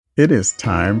It is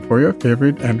time for your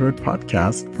favorite Android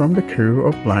podcast from the crew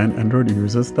of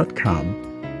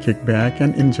blindandroidusers.com. Kick back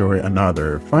and enjoy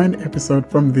another fine episode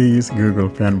from these Google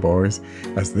fanboys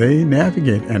as they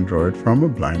navigate Android from a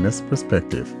blindness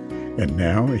perspective. And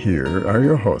now, here are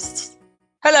your hosts.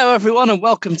 Hello, everyone, and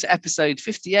welcome to episode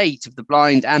 58 of the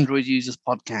Blind Android Users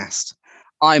podcast.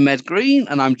 I'm Ed Green,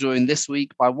 and I'm joined this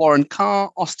week by Warren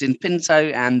Carr, Austin Pinto,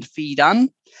 and Fee Dunn.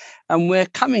 And we're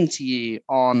coming to you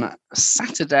on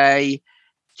Saturday,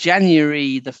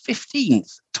 January the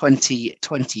 15th,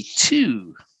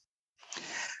 2022.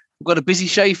 We've got a busy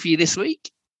show for you this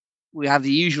week. We have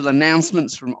the usual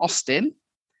announcements from Austin.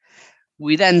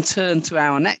 We then turn to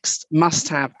our next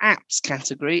must-have apps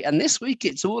category. And this week,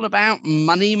 it's all about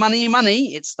money, money,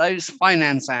 money. It's those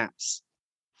finance apps.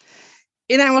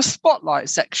 In our Spotlight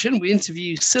section, we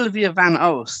interview Sylvia van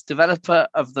Oos, developer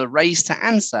of the Raise to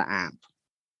Answer app.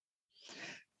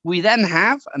 We then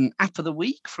have an app of the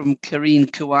week from Karine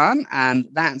Kouan, and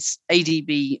that's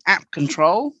ADB App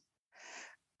Control.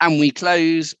 And we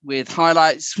close with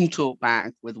highlights from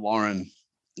Talkback with Warren.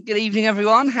 Good evening,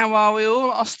 everyone. How are we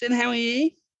all? Austin, how are you?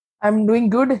 I'm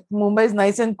doing good. Mumbai is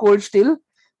nice and cold still.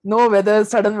 No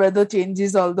sudden weather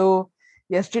changes, although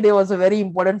yesterday was a very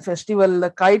important festival, the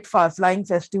kite flying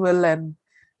festival and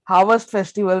harvest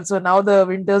festival. So now the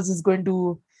winters is going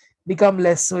to become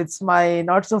less. So it's my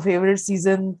not so favorite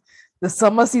season. The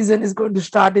summer season is going to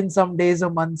start in some days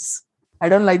or months. I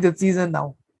don't like the season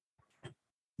now.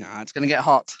 No, it's going to get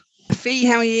hot. Fee,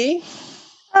 how are you?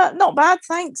 Not bad,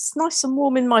 thanks. Nice and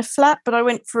warm in my flat, but I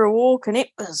went for a walk and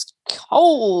it was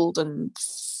cold and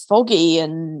foggy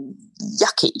and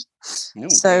yucky.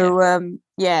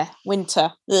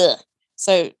 Winter. Ugh.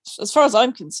 So as far as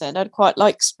I'm concerned, I'd quite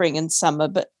like spring and summer,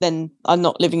 but then I'm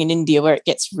not living in India where it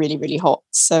gets really, really hot.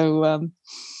 So,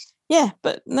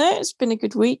 but no, it's been a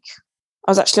good week.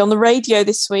 I was actually on the radio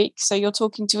this week, so you're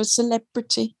talking to a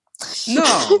celebrity.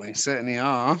 No, we certainly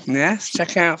are. Yes,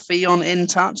 check out Fee on In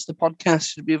Touch. The podcast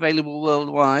should be available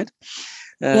worldwide.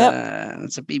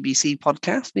 It's a BBC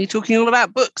podcast. You're talking all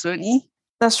about books, aren't you?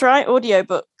 That's right,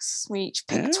 audiobooks. We each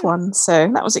picked one, so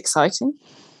that was exciting.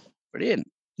 Brilliant.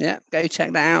 Yeah, go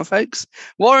check that out, folks.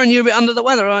 Warren, you're a bit under the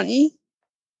weather, aren't you?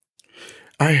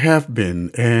 I have been,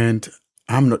 and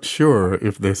I'm not sure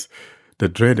if there's the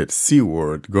dreaded C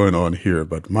word going on here,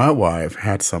 but my wife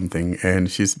had something,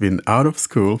 and she's been out of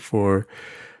school for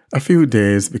a few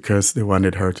days because they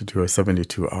wanted her to do a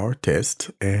 72-hour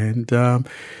test, and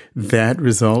that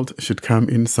result should come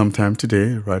in sometime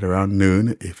today, right around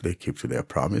noon, if they keep to their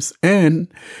promise, and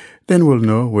then we'll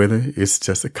know whether it's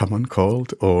just a common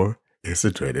cold or it's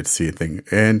a dreaded C thing.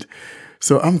 And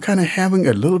so I'm kind of having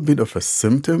a little bit of a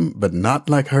symptom, but not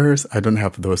like hers. I don't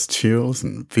have those chills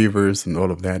and fevers and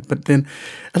all of that, but then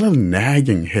a little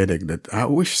nagging headache that I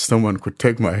wish someone could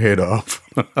take my head off.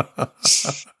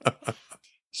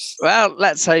 Well,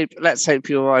 let's hope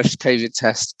your wife's COVID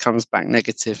test comes back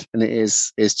negative and it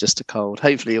is just a cold.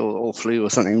 Hopefully, or flu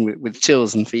or something with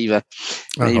chills and fever.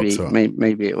 Maybe, I hope so.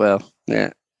 Maybe it will.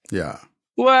 Yeah. Yeah.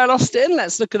 Well, Austin,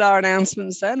 let's look at our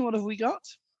announcements then. What have we got?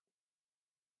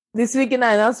 This week in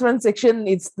our announcement section,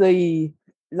 it's the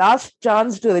last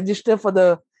chance to register for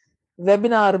the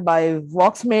webinar by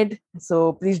Voxmate.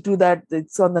 So please do that.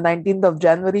 It's on the 19th of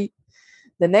January.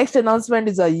 The next announcement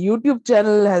is our YouTube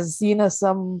channel has seen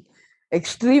some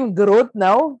extreme growth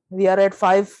now. We are at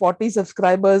 540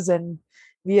 subscribers and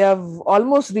we have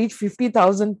almost reached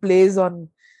 50,000 plays on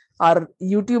our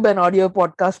YouTube and audio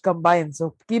podcast combined.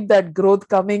 So keep that growth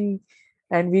coming,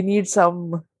 and we need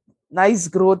some nice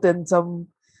growth and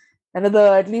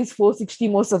another at least 460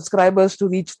 more subscribers to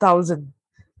reach 1,000.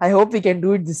 I hope we can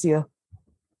do it this year.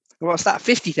 What's that?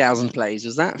 50,000 plays?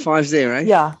 Was that 50?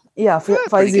 Yeah,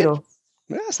 50. Yeah,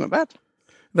 that's not bad.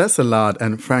 That's a lot.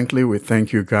 And frankly, we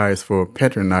thank you guys for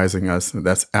patronizing us.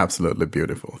 That's absolutely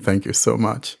beautiful. Thank you so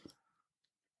much.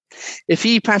 If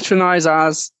you patronize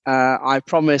us, I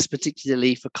promise,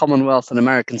 particularly for Commonwealth and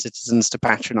American citizens, to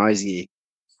patronize you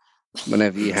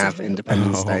whenever you have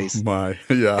Independence Days. My,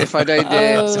 yeah. If I don't do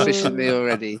it sufficiently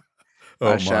already,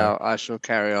 I shall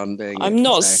carry on doing it. I'm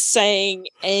not saying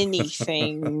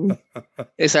anything.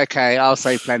 It's okay. I'll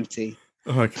say plenty.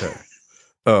 Okay.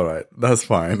 All right. That's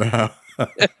fine.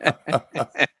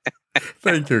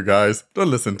 Thank you, guys.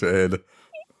 Don't listen to Ed.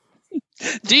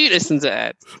 Do you listen to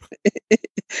Ed?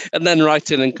 And then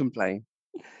write in and complain.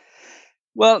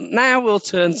 Well, now we'll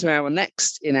turn to our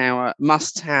next in our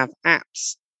must-have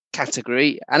apps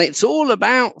category. And it's all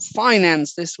about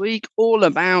finance this week, all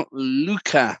about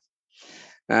Luca.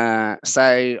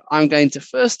 So I'm going to,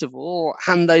 first of all,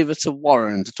 hand over to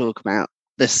Warren to talk about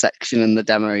this section and the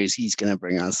demos he's going to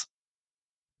bring us.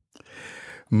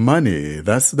 Money,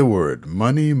 that's the word.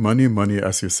 Money, money, money,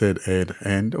 as you said, Ed.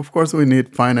 And of course, we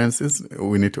need finances.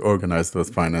 We need to organize those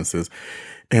finances.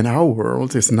 And our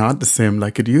world is not the same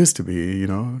like it used to be. You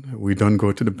know, we don't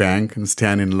go to the bank and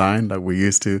stand in line like we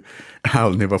used to.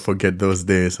 I'll never forget those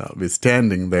days. I'll be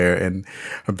standing there, and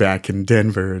back in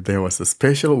Denver, there was a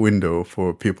special window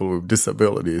for people with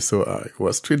disabilities. So I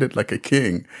was treated like a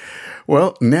king.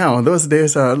 Well, now those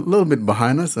days are a little bit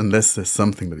behind us, unless there's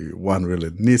something that one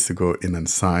really needs to go in and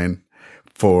sign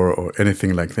for or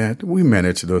anything like that. We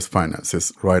manage those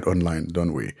finances right online,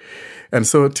 don't we? And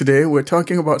so today we're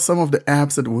talking about some of the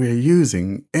apps that we're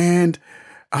using, and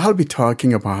I'll be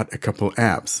talking about a couple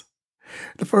apps.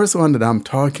 The first one that I'm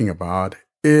talking about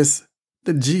is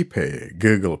the GPay,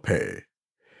 Google Pay.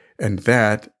 And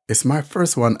that is my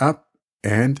first one up,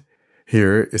 and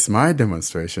here is my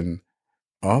demonstration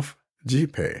of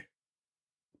GPay.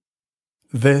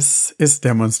 This is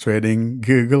demonstrating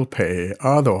Google Pay,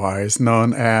 otherwise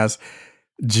known as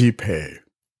GPay.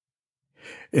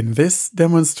 In this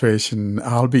demonstration,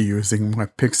 I'll be using my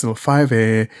Pixel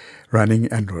 5a running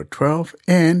Android 12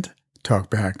 and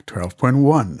TalkBack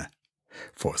 12.1.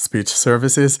 For speech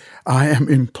services, I am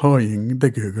employing the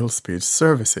Google Speech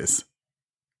Services.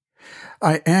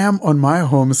 I am on my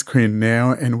home screen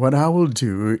now, and what I will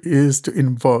do is to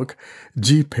invoke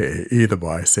GPay either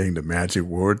by saying the magic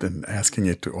word and asking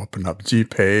it to open up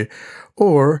GPay,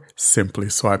 or simply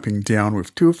swiping down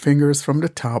with two fingers from the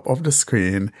top of the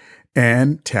screen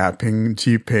and tapping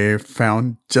GPay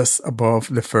found just above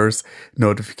the first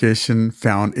notification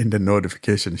found in the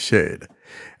notification shade.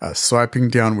 Swiping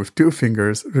down with two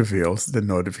fingers reveals the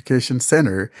notification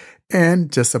center,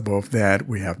 and just above that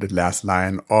we have the last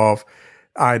line of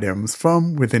items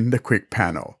from within the quick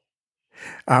panel.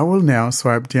 I will now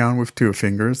swipe down with two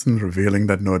fingers and revealing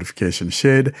that notification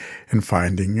shade and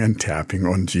finding and tapping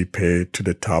on GPay to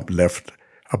the top left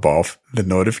above the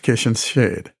notification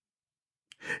shade.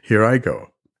 Here I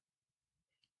go.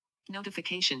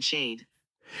 Notification shade.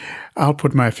 I'll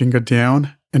put my finger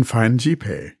down and find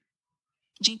GPay.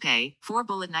 GPay, 4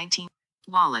 bullet 19.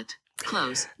 Wallet.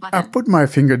 Close button. I put my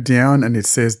finger down and it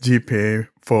says GPay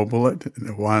 4 bullet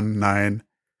 19 ...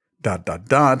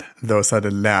 Those are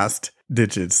the last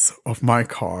digits of my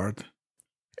card.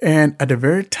 And at the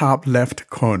very top left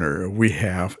corner, we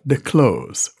have the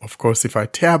close. Of course, if I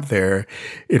tap there,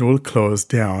 it will close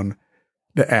down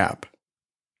the app.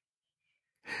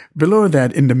 Below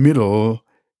that, in the middle,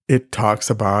 it talks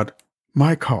about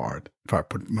my card. If I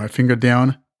put my finger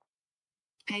down,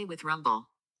 Pay with Rumble.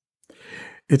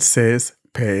 It says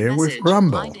pay Message, with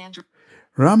Rumble. blind Android.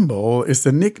 Rumble is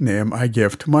the nickname I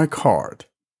give to my card.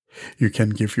 You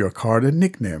can give your card a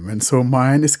nickname, and so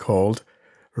mine is called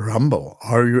Rumble,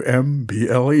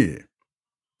 R-U-M-B-L-E.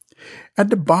 At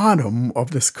the bottom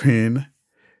of the screen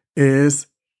is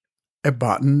a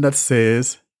button that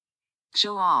says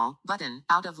Show all button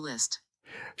out of list.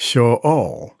 Show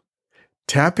All.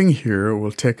 Tapping here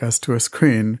will take us to a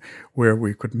screen where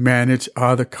we could manage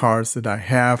other cards that I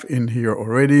have in here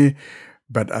already.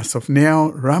 But as of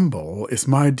now, Rumble is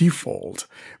my default.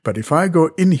 But if I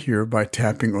go in here by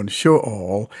tapping on Show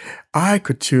All, I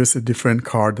could choose a different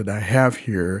card that I have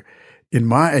here in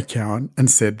my account and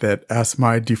set that as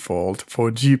my default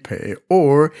for GPay,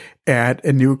 or add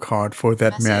a new card for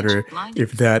that Message, matter blind.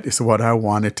 if that is what I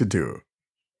wanted to do.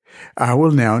 I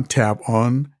will now tap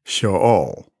on Show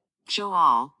All. Show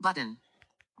all button.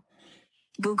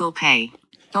 Google Pay.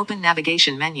 Open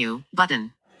navigation menu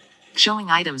button. Showing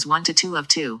items 1 to 2 of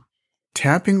 2.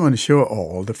 Tapping on Show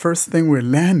All, the first thing we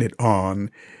landed on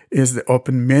is the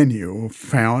open menu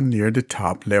found near the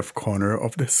top left corner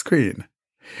of the screen.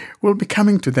 We'll be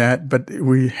coming to that, but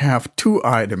we have two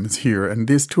items here, and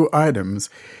these two items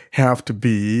have to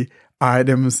be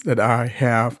items that I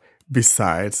have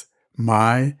besides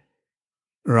my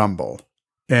Rumble.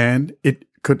 And it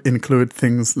could include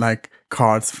things like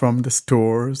cards from the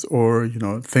stores or,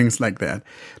 things like that.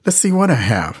 Let's see what I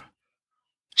have.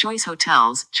 Choice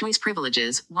hotels, choice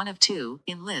privileges, 1 of 2,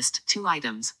 in list, 2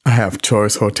 items. I have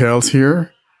Choice Hotels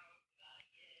here.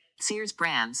 Sears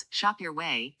brands, shop your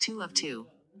way, 2 of 2.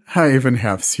 I even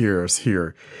have Sears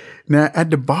here. Now,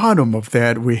 at the bottom of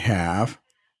that, we have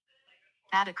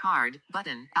Add a card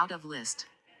button out of list.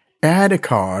 Add a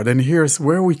card, and here's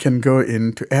where we can go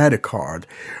in to add a card,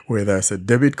 whether it's a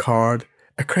debit card,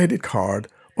 a credit card,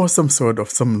 or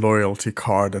some loyalty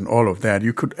card and all of that.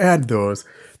 You could add those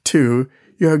to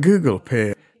your Google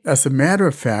Pay. As a matter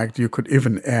of fact, you could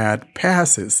even add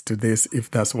passes to this if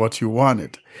that's what you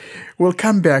wanted. We'll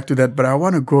come back to that, but I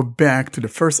want to go back to the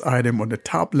first item on the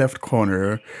top left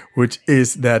corner, which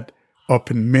is that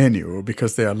open menu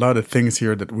because there are a lot of things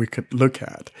here that we could look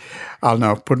at. I'll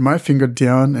now put my finger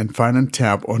down and find and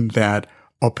tap on that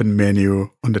open menu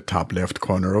on the top left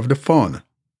corner of the phone.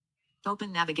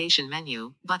 Open navigation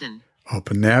menu button.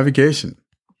 Open navigation.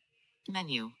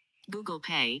 Menu. Google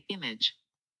Pay image.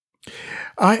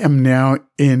 I am now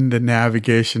in the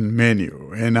navigation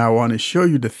menu, and I want to show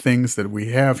you the things that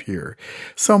we have here.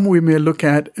 Some we may look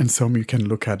at, and some you can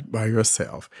look at by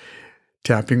yourself.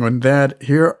 Tapping on that,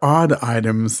 here are the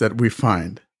items that we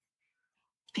find.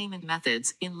 Payment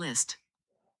methods in list.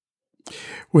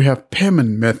 We have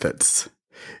payment methods.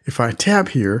 If I tap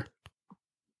here,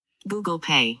 Google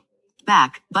Pay.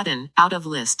 Back button out of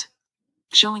list.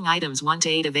 Showing items 1 to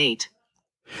 8 of 8.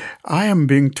 I am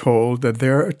being told that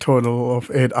there are a total of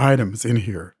 8 items in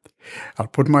here. I'll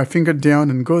put my finger down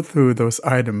and go through those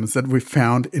items that we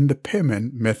found in the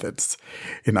payment methods.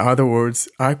 In other words,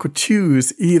 I could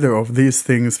choose either of these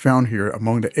things found here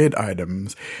among the 8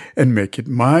 items and make it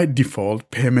my default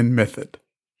payment method.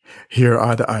 Here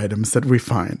are the items that we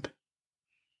find.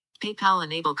 PayPal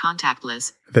enable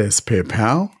contactless. There's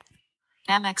PayPal,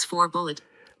 Amex 4 bullet.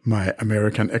 my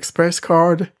American Express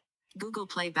card, Google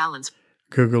Play balance.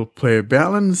 Google Play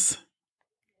balance,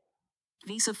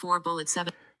 Visa 4 bullet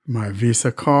 7. my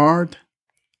Visa card,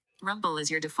 Rumble is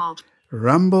your default.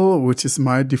 Rumble, which is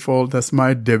my default, that's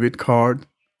my debit card,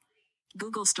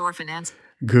 Google Store Finance.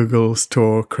 Google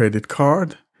Store credit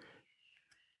card,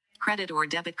 Credit or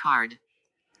debit card.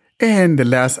 and the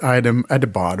last item at the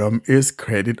bottom is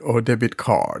credit or debit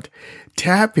card.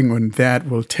 Tapping on that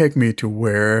will take me to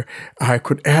where I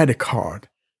could add a card.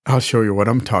 I'll show you what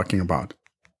I'm talking about.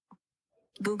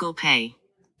 Google Pay.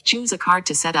 Choose a card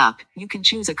to set up. You can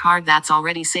choose a card that's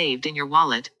already saved in your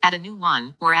wallet, add a new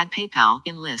one, or add PayPal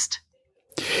in list.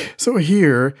 So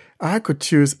here, I could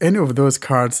choose any of those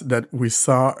cards that we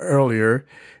saw earlier,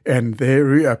 and they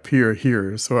reappear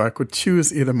here. So I could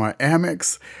choose either my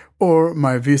Amex or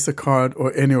my Visa card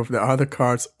or any of the other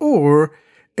cards, or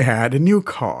add a new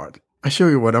card. I'll show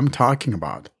you what I'm talking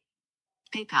about.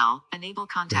 PayPal. Enable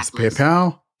There's contactless.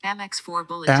 PayPal, Amex 4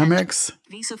 bullet 10. Amex,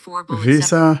 Visa 4 bullet 7.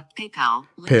 Visa, PayPal.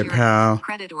 Link your PayPal,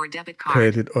 credit or debit card.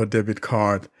 credit or debit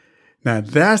card. Now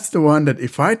that's the one that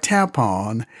if I tap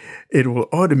on, it will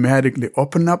automatically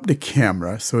open up the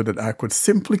camera so that I could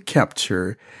simply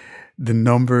capture the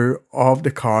number of the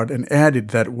card and add it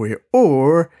that way,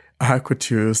 or I could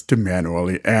choose to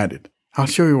manually add it. I'll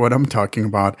show you what I'm talking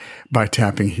about by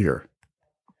tapping here.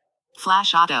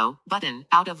 Flash auto button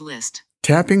out of list.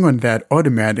 Tapping on that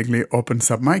automatically opens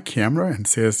up my camera and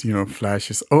says,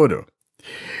 flashes auto.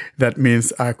 That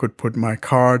means I could put my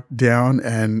card down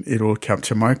and it will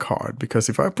capture my card. Because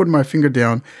if I put my finger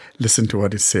down, listen to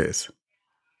what it says.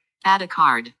 Add a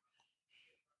card.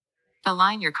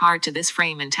 Align your card to this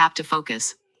frame and tap to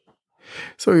focus.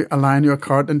 So you align your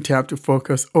card and tap to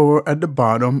focus, or at the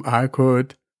bottom, I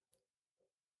could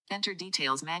Enter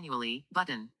details manually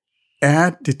button.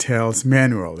 add details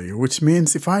manually, which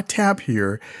means if I tap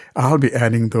here, I'll be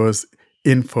adding those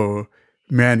info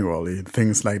manually,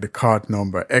 things like the card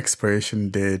number, expiration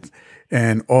date,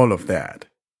 and all of that.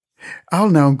 I'll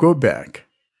now go back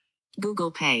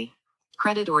Google Pay.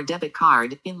 Credit or debit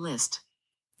card in list.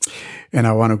 and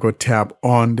I want to go tap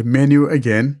on the menu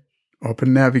again,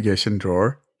 open navigation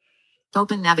drawer.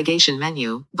 Open navigation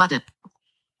menu button.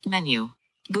 Menu.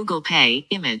 Google Pay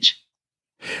image.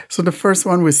 So the first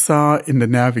one we saw in the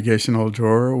navigational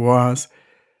drawer was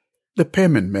the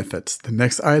payment methods. The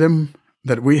next item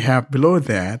that we have below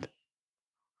that,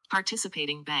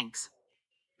 Participating banks.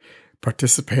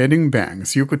 participating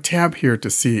banks. You could tap here to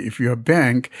see if your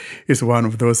bank is one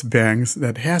of those banks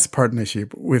that has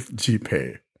partnership with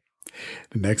GPay.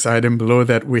 The next item below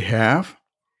that we have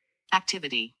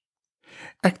Activity.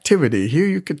 activity. Here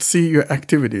you could see your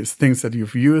activities, things that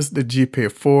you've used the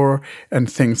GPay for,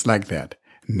 and things like that.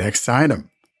 Next item,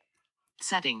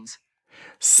 Settings.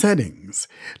 settings.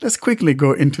 Let's quickly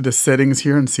go into the settings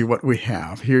here and see what we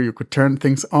have. Here you could turn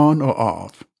things on or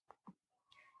off.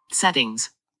 Settings.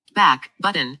 Back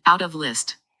button out of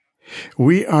list.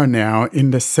 We are now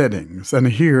in the settings, and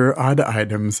here are the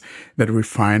items that we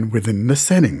find within the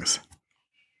settings.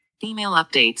 Email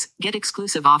updates. Get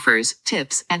exclusive offers,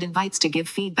 tips, and invites to give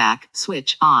feedback.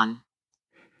 Switch on.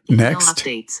 Email Next,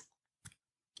 updates.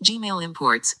 Gmail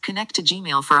imports. Connect to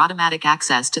Gmail for automatic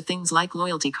access to things like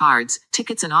loyalty cards,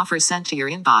 tickets, and offers sent to your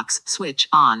inbox. Switch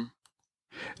on.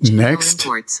 Gmail next,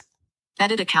 imports.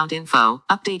 Edit account info.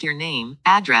 Update your name,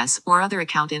 address, or other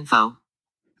account info.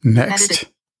 next,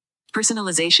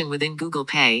 Personalization within Google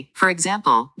Pay. For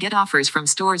example, get offers from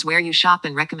stores where you shop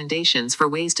and recommendations for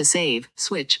ways to save.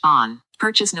 Switch on.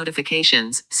 Purchase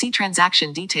notifications. See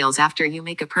transaction details after you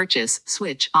make a purchase.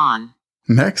 Switch on.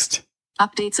 Next.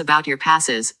 Updates about your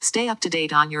passes. Stay up to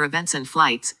date on your events and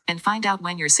flights, and find out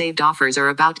when your saved offers are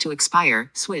about to expire.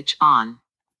 Switch on.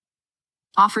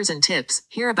 Offers and tips.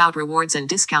 Hear about rewards and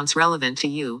discounts relevant to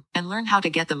you, and learn how to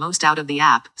get the most out of the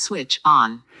app. Switch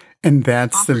on. And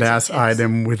that's the Offers and last tips.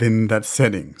 item within that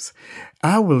settings.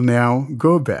 I will now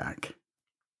go back.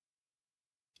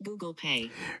 Google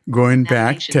Pay. Going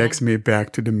back Navigation takes me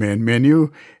back to the main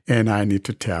menu, and I need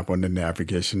to tap on the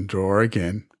navigation drawer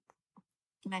again.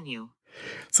 Menu.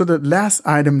 So the last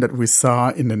item that we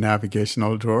saw in the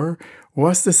navigational drawer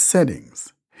was the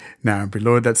settings. Now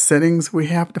below that settings, we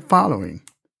have the following.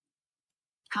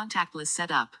 Contactless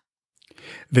setup.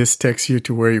 This takes you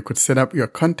to where you could set up your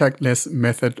contactless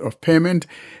method of payment.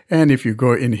 And if you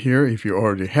go in here, if you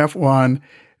already have one,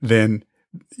 then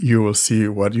you will see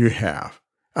what you have.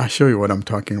 I'll show you what I'm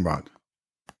talking about.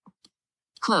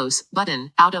 Close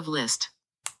button. Out of list.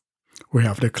 We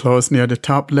have the close near the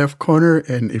top left corner,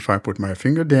 and if I put my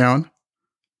finger down,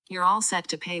 You're all set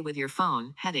to pay with your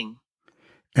phone. Heading.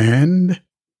 and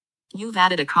You've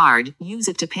added a card. Use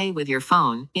it to pay with your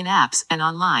phone, in apps, and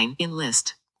online. In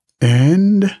list.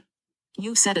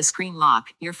 You've set a screen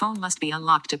lock. Your phone must be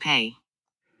unlocked to pay.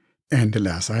 the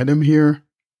last item here,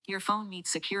 Your phone meets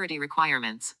security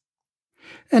requirements.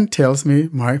 and tells me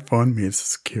my phone meets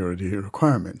security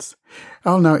requirements.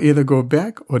 I'll now either go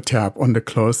back or tap on the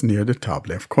close near the top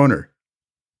left corner.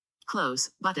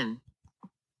 Close button.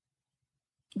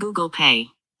 Google Pay.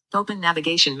 Open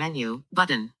navigation menu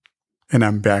button. And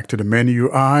I'm back to the menu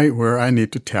UI where I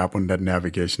need to tap on that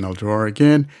navigational drawer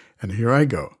again, and here I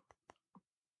go.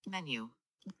 Menu.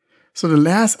 So the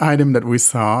last item that we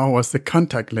saw was the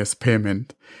contactless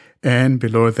payment, and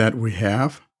below that we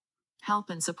have Help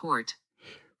and support.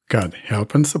 got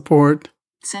help and support,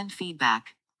 Send feedback.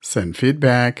 send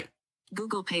feedback,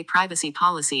 Google Pay privacy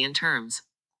policy and terms.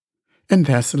 and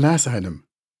that's the last item.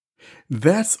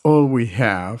 That's all we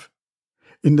have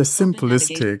in the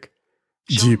simplistic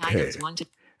Showing GPay. items 1 to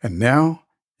And now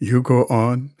you go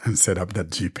on and set up that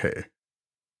GPay.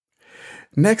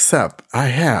 Next up, I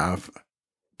have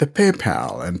the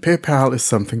PayPal. And PayPal is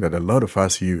something that a lot of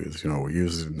us use. We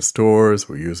use it in stores,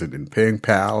 we use it in paying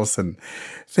pals and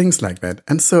things like that.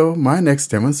 And so my next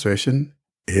demonstration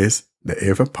is the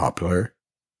ever popular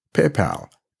PayPal.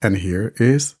 And here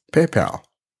is PayPal.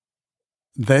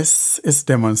 This is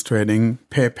demonstrating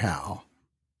PayPal.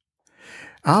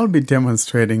 I'll be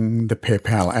demonstrating the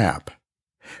PayPal app.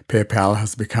 PayPal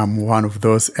has become one of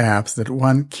those apps that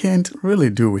one can't really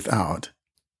do without.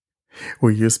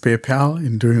 We use PayPal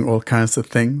in doing all kinds of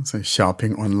things,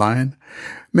 shopping online,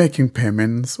 making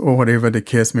payments, or whatever the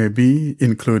case may be,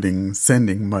 including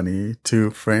sending money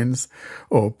to friends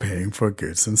or paying for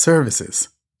goods and services.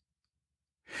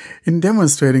 In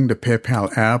demonstrating the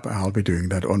PayPal app, I'll be doing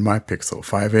that on my Pixel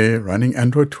 5a running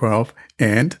Android 12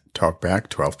 and TalkBack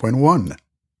 12.1.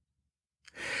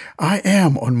 I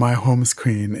am on my home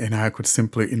screen, and I could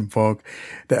simply invoke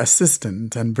the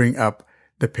assistant and bring up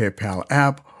the PayPal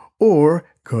app, or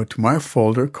go to my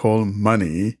folder called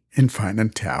Money and find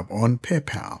and tab on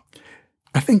PayPal.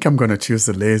 I think I'm going to choose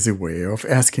the lazy way of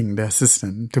asking the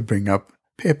assistant to bring up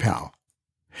PayPal.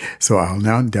 So I'll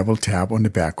now double tap on the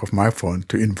back of my phone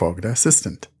to invoke the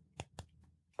assistant.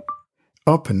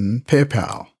 Open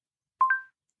PayPal.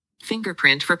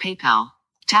 fingerprint for PayPal.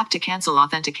 Tap to cancel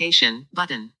authentication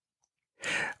button.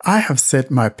 I have set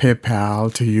my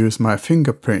PayPal to use my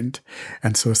fingerprint,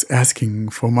 and so it's asking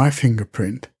for my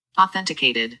fingerprint.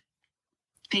 Authenticated.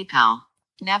 PayPal.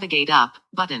 Navigate up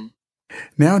button.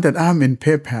 Now that I'm in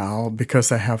PayPal,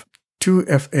 because I have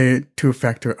 2FA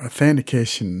two-factor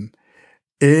authentication,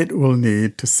 it will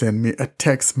need to send me a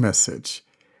text message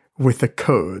with a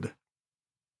code.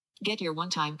 Get your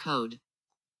one-time code.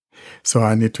 So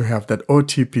I need to have that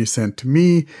OTP sent to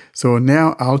me. So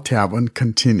now I'll tap on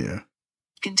Continue.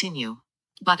 Continue.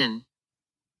 Button.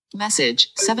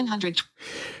 Message 700.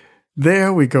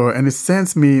 There we go. And it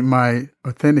sends me my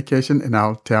authentication, and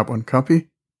I'll tap on Copy.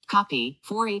 Copy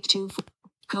 4824.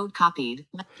 Code copied.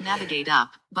 Navigate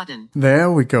up button.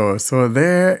 There we go. So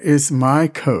there is my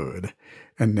code.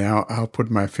 And now I'll put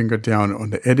my finger down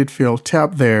on the Edit Field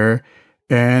tab there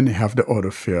and have the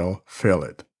autofill fill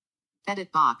it.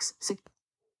 Edit box.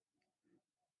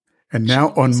 And now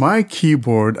on my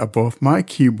keyboard, above my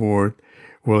keyboard,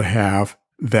 will have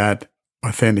that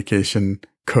authentication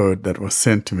code that was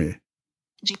sent to me.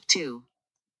 G2.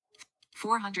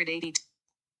 480.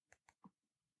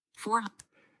 4.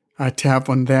 I tap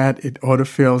on that, it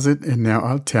autofills it, and now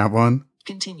I'll tap on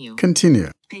Continue. Continue.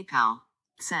 PayPal.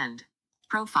 Send.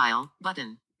 Profile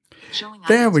button. Showing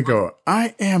There items we one- go.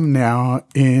 I am now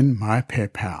in my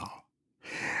PayPal.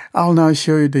 I'll now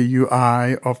show you the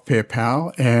UI of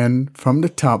PayPal, and from the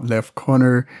top left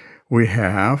corner, we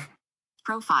have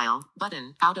Profile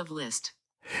button out of list.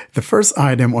 the first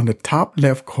item on the top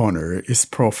left corner is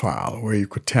Profile, where you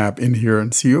could tap in here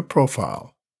and see your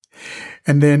profile.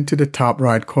 And then to the top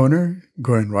right corner,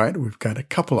 going right, we've got a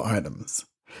couple items.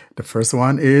 The first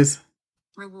one is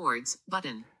Rewards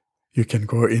button. you can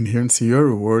go in here and see your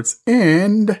rewards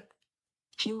and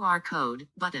QR code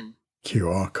button.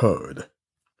 QR code.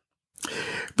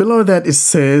 Below that, it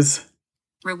says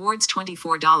Rewards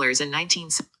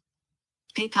 $24.19.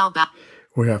 PayPal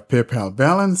we have PayPal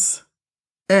balance,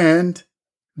 and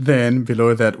then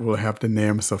below that, we'll have the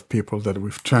names of people that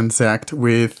we've transacted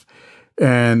with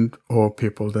and or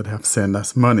people that have sent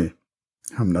us money.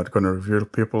 I'm not going to reveal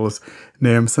people's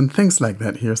names and things like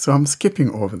that here, so I'm skipping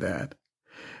over that.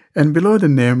 And below the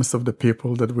names of the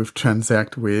people that we've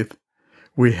transacted with,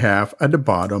 we have at the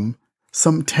bottom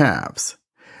some tabs.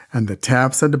 And the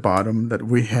tabs at the bottom that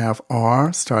we have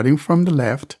are, starting from the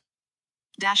left,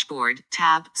 Dashboard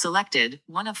tab selected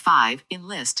 1 of 5 in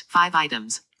list 5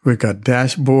 items. we got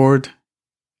Dashboard,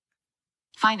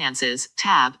 Finances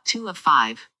tab 2 of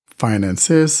 5.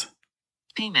 Finances,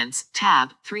 Payments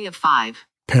tab 3 of 5.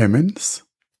 Payments,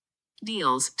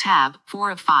 Deals tab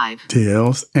 4 of 5.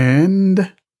 Deals,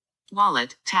 and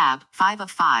Wallet tab 5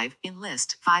 of 5 in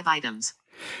list 5 items.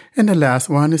 the last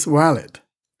one is Wallet.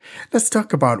 Let's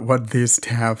talk about what these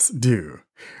tabs do.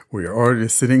 We are already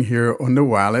sitting here on the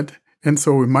Wallet, and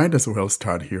so we might as well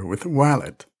start here with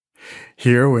Wallet.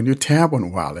 Here, when you tap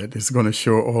on Wallet, it's going to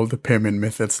show all the payment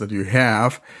methods that you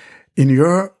have in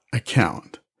your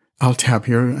account. I'll tap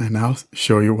here and I'll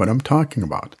show you what I'm talking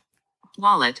about.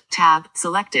 Wallet tab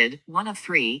selected 1 of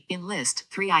 3 in list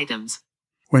 3 items.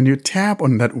 When you tap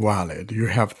on that wallet, you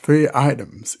have 3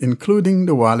 items, including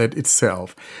the wallet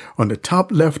itself. On the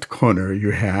top left corner,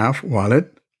 you have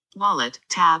Wallet. Wallet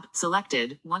tab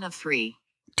selected 1 of 3.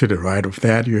 To the right of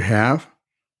that, you have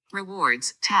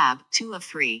Rewards tab 2 of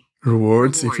 3.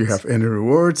 Rewards, if you Rewards. have any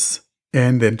rewards.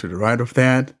 And then to the right of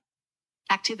that,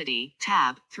 Activity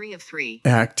tab 3 of 3.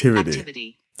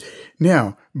 Activity.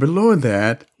 Now, below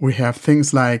that, we have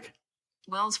things like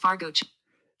Wells Fargo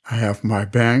I have my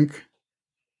bank,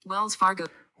 Wells Fargo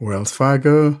Wells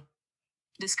Fargo,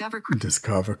 Discover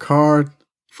Discover Card,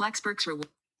 Flexperks Reward.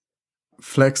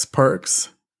 Flex Perks.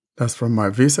 That's from my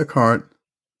Visa card.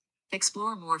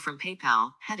 Explore more from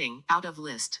PayPal heading out of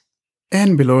list.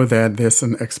 And below that, there's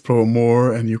an Explore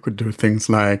More, and you could do things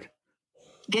like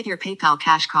Get your PayPal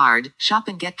cash card. Shop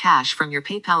and get cash from your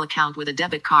PayPal account with a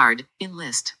debit card. In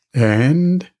list.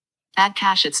 and Add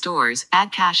cash at stores.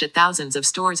 Add cash at thousands of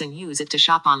stores and use it to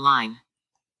shop online.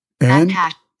 Add and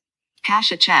cash.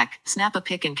 Cash a check. Snap a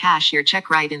pic and cash your check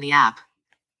right in the app.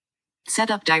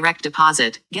 Set up direct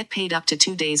deposit. Get paid up to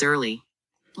 2 days early.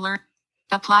 Learn.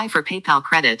 Apply for PayPal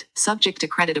credit. Subject to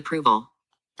credit approval.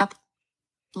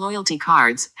 Loyalty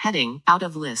cards. Heading out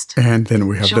of list. and then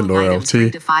we have the Showing items 3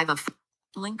 loyalty. to 5 of.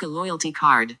 Link a loyalty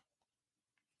card.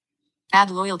 Add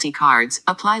loyalty cards.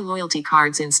 Apply loyalty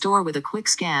cards in store with a quick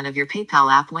scan of your PayPal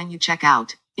app when you check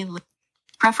out.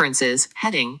 Preferences.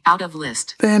 Heading out of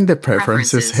list. Then the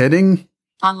preferences Preferences. heading.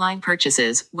 Online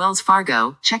purchases. Wells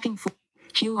Fargo. Checking for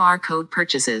QR code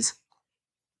purchases.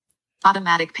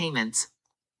 Automatic payments.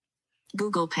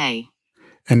 Google Pay.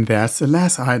 And that's the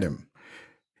last item.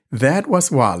 That was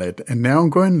Wallet, and now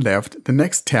going left, the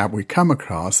next tab we come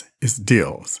across is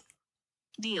Deals.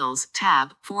 Deals.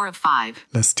 Tab 4 of 5.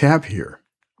 Let's tap here.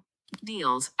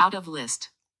 Deals. Out of list.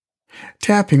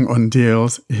 Tapping on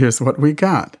Deals, here's what we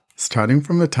got, starting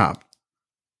from the top.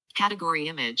 Category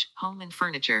image. Home and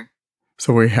furniture.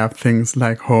 So we have things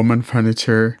like home and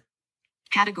furniture,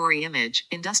 Category image.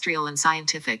 Industrial and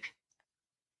scientific.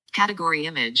 Category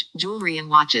image. Jewelry and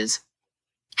watches.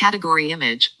 Category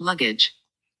image. Luggage.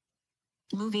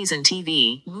 Movies and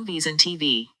TV. Movies and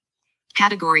TV.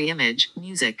 Category image.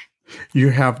 Music. you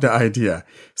have the idea.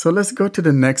 So let's go to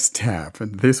the next tab,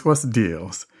 and this was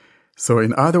Deals. So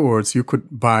in other words, you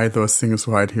could buy those things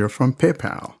right here from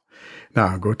PayPal.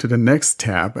 Now go to the next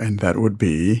tab, and that would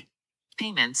be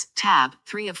Payments. Tab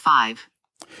 3 of 5.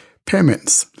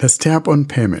 Payments. Let's tap on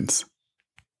Payments.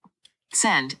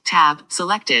 Send. Tab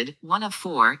selected 1 of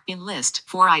 4 in list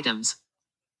 4 items.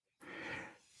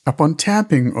 Upon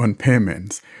tapping on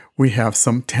Payments, we have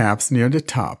some tabs near the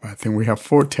top. I think we have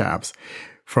 4 tabs.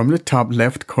 From the top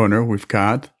left corner, we've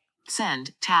got,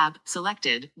 Send. Tab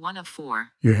selected 1 of 4.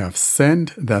 you have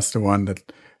Send. That's the one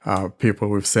that people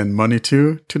we've sent money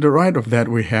to. To the right of that,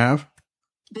 we have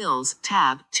Bills.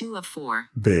 Tab 2 of 4.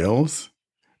 Bills.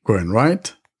 Going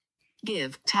right,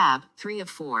 Give, tab, 3 of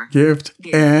 4. Gift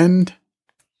and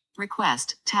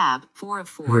Request, tab, 4 of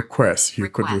 4. request. You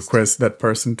could request that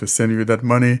person to send you that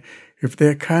money. If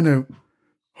they're kind of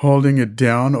holding it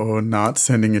down or not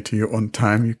sending it to you on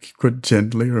time, you could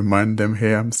gently remind them,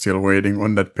 hey, I'm still waiting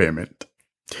on that payment.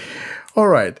 All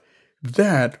right,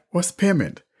 that was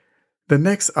payment. The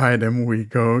next item we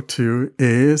go to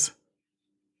is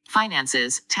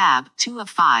Finances, tab, 2 of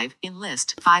 5, in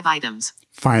list, 5 items.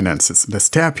 finances. Let's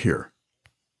tap here.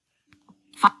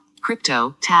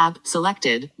 Crypto, tab,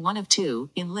 selected, 1 of 2,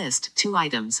 in list, 2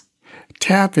 items.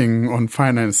 Tapping on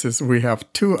finances, we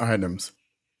have 2 items.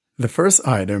 The first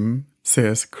item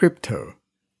says crypto,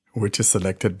 which is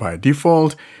selected by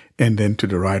default. And then to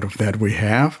the right of that, we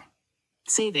have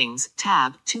Savings,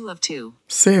 tab, 2 of 2.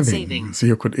 savings.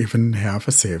 You could even have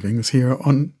a savings here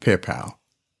on PayPal.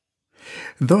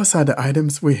 Those are the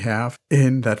items we have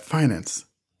in that finance.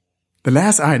 The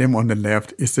last item on the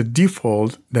left is the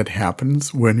default that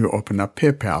happens when you open up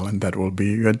PayPal, and that will be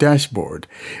your dashboard,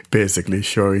 basically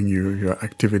showing you your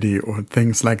activity or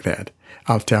things like that.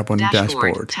 I'll tap on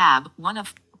dashboard. Tab, 1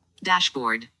 of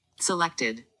dashboard.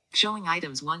 Selected. Showing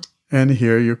items 1. And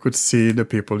here you could see the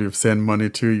people you've sent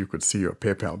money to. You could see your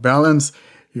PayPal balance.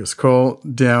 You scroll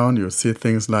down, you'll see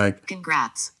things like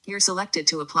Congrats. You're selected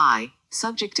to apply.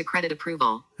 Subject to credit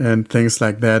approval. and things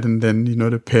like that. And then,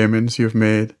 the payments you've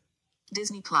made.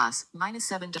 Disney Plus,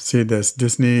 -$7. See, there's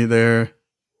Disney there,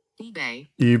 eBay,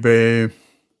 eBay,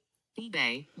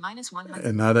 -$100.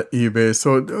 another eBay.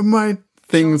 So my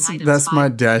things, Showing items that's my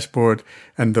 5. dashboard.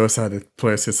 And those are the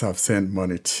places I've sent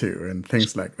money to and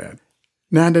things like that.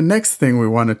 Now, the next thing we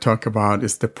want to talk about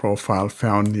is the profile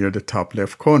found near the top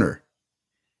left corner.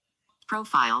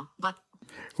 Profile, but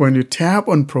When you tap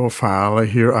on profile,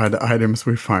 here are the items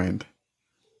we find.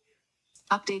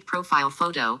 update profile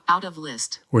photo, out of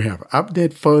list. We have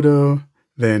update photo,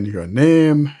 then your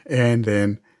name, and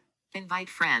then Invite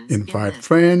friends. in invite list.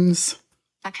 friends,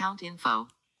 Account info.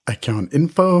 account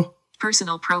info,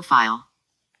 Personal profile.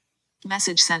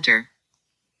 Message center.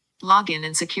 Login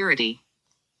and security.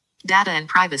 Data and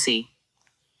privacy.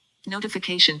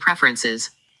 Notification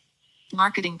preferences.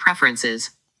 Marketing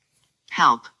preferences.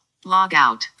 Help. Log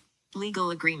out.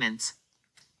 Legal agreements.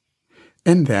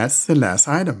 and that's the last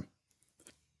item.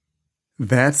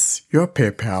 That's your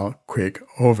PayPal quick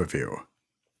overview.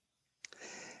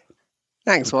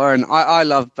 Thanks, Warren. I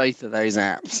love both of those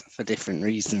apps for different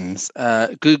reasons.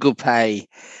 Google Pay,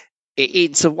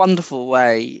 it's a wonderful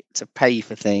way to pay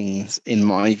for things, in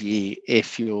my view,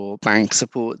 if your bank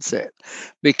supports it,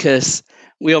 because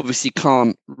we obviously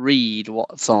can't read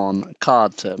what's on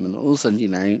card terminals, and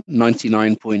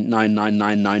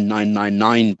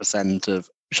 99.9999999% of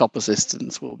shop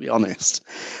assistants will be honest.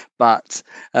 But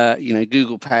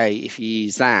Google Pay, if you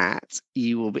use that,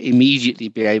 you will immediately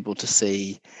be able to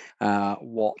see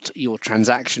what your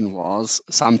transaction was.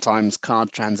 Sometimes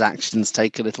card transactions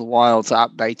take a little while to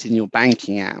update in your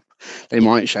banking app. They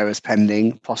might show as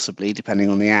pending, possibly, depending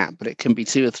on the app, but it can be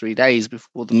 2 or 3 days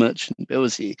before the merchant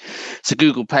bills you. So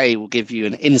Google Pay will give you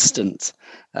an instant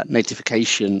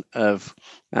notification of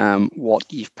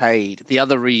what you've paid. The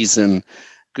other reason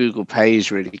Google Pay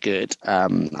is really good, I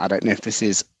don't know if this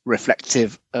is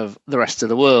reflective of the rest of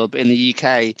the world, but in the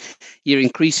UK, you're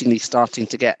increasingly starting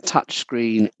to get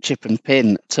touchscreen chip and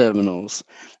pin terminals,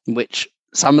 which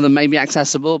some of them may be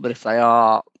accessible, but if they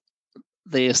are,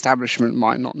 the establishment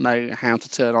might not know how to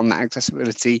turn on that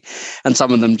accessibility, and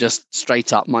some of them just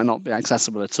straight up might not be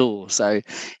accessible at all. So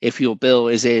if your bill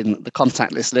is in the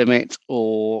contactless limit,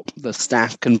 or the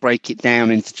staff can break it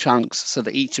down into chunks so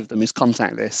that each of them is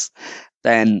contactless,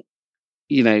 then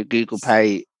Google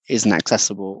Pay is an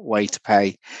accessible way to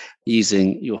pay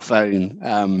using your phone.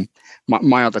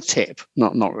 My other tip,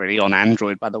 not really on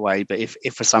Android, by the way, but if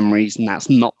for some reason that's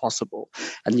not possible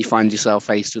and you find yourself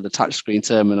faced with a touchscreen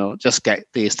terminal, just get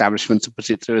the establishment to put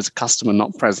it through as a customer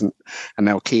not present, and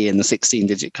they'll key in the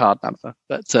 16-digit card number.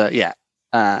 But so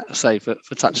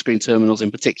for touchscreen terminals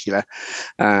in particular,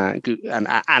 and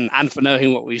for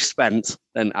knowing what we've spent,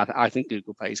 then I think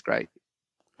Google Pay is great.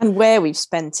 And where we've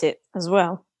spent it as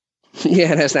well.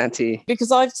 Yeah, there's that too.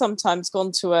 Because I've sometimes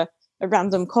gone to a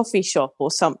random coffee shop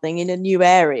or something in a new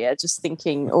area, just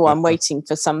thinking, oh, I'm waiting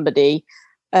for somebody.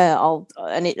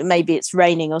 Maybe it's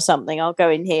raining or something. I'll go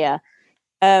in here.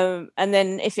 And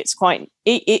then if it's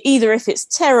either if it's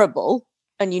terrible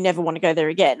and you never want to go there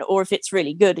again, or if it's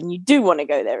really good and you do want to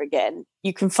go there again,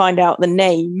 you can find out the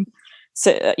name.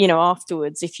 So,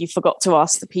 afterwards, if you forgot to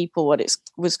ask the people what it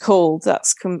was called,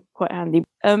 that's quite handy.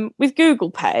 With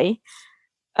Google Pay,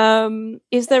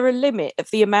 Is there a limit of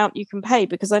the amount you can pay?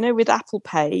 Because I know with Apple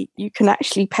Pay, you can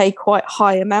actually pay quite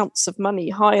high amounts of money,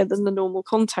 higher than the normal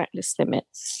contactless limit.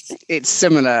 It's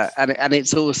similar, and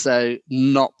it's also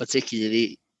not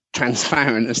particularly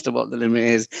transparent as to what the limit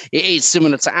is. It is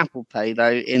similar to Apple Pay,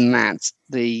 though, in that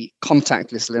the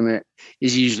contactless limit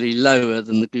is usually lower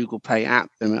than the Google Pay app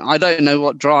limit. I don't know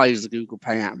what drives the Google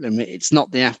Pay app limit. It's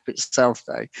not the app itself,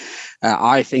 though.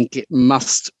 I think it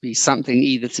must be something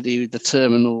either to do with the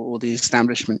terminal or the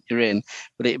establishment you're in,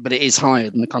 but it is higher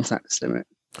than the contactless limit.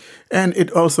 And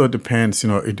it also depends,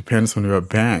 it depends on your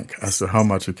bank as to how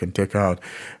much you can take out.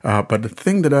 But the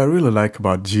thing that I really like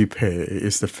about GPay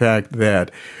is the fact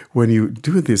that when you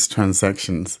do these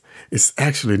transactions, it's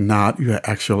actually not your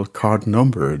actual card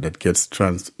number that gets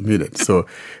transmitted. So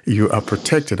you are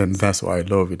protected, and that's why I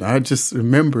love it. I just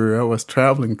remember I was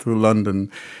traveling through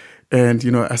London, and,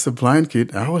 as a blind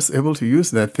kid, I was able to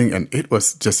use that thing, and it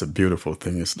was just a beautiful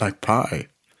thing. It's like pie.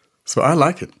 So I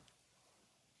like it.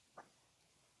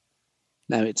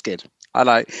 No, it's good. I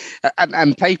like,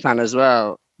 and PayPal as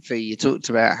well. You talked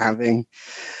about having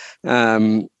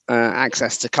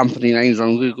access to company names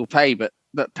on Google Pay, but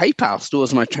PayPal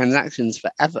stores my transactions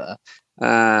forever.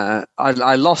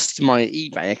 I lost my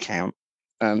eBay account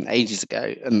ages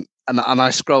ago, and I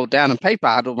scrolled down, and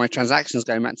PayPal had all my transactions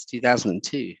going back to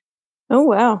 2002. Oh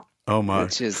wow! Oh my!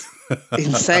 Which is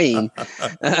insane. I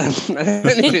don't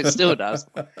know if it still does.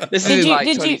 This is like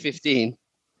 2015.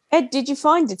 Ed, did you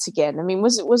find it again? I mean,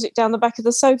 was it down the back of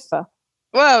the sofa?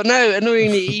 Well, no,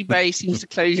 annoyingly, eBay seems to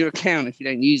close your account if you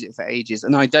don't use it for ages.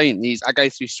 And I go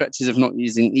through stretches of not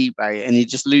using eBay, and you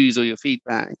just lose all your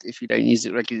feedback if you don't use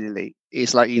it regularly.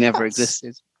 It's like you never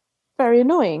existed. Very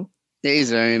annoying. It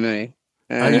is very annoying.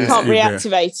 And you can't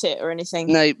reactivate it or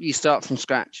anything? No, you start from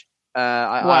scratch.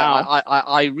 Wow.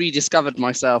 I rediscovered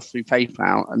myself through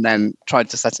PayPal and then tried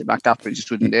to set it back up, and it just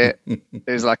wouldn't do it.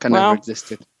 It was like I never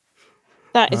existed.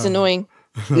 That is annoying.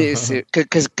 Because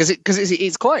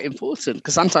it's quite important,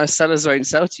 because sometimes sellers won't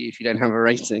sell to you if you don't have a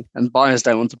rating, and buyers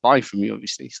don't want to buy from you,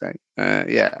 obviously. So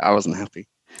I wasn't happy.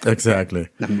 Exactly.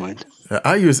 Never mind.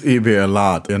 I use eBay a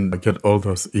lot, and I get all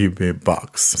those eBay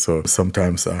bucks. So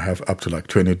sometimes I have up to like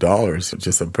 $20,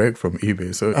 just a break from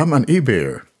eBay. So I'm an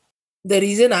eBayer. The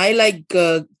reason I like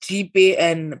GPay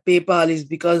and PayPal is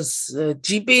because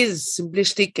GPay is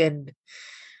simplistic, and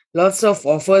lots of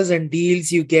offers and deals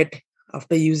you get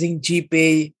after using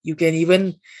GPay. You can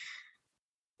even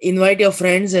invite your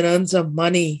friends and earn some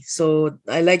money. So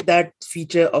I like that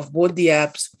feature of both the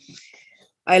apps.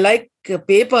 I like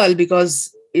PayPal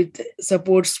because it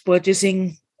supports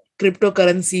purchasing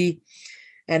cryptocurrency.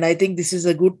 And I think this is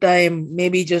a good time.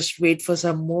 Maybe just wait for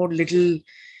some more little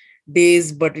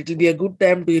days, but it'll be a good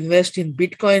time to invest in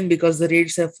Bitcoin because the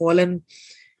rates have fallen.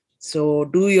 So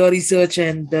do your research,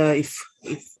 and if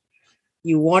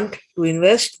you want to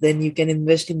invest, then you can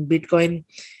invest in Bitcoin.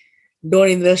 Don't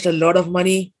invest a lot of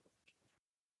money.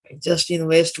 Just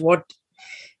invest what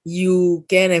you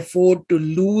can afford to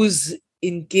lose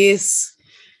in case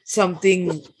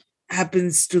something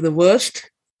happens to the worst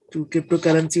to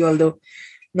cryptocurrency, although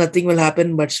nothing will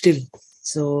happen, but still.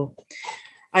 So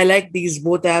I like these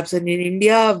both apps. And in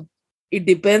India, it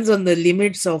depends on the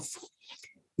limits of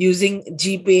using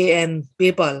GPay and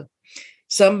PayPal.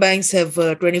 Some banks have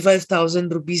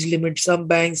 25,000 rupees limit. Some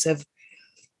banks have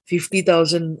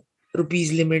 50,000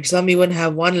 rupees limit. Some even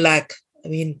have 1 lakh.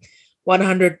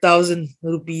 100,000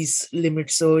 rupees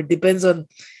limit. So it depends on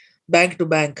bank to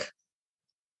bank.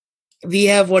 We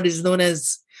have what is known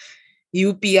as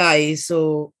UPI.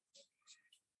 So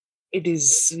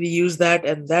we use that,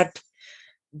 and that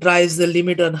drives the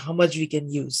limit on how much we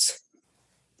can use.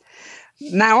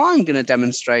 Now I'm going to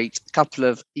demonstrate a couple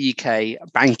of UK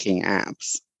banking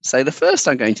apps. So the first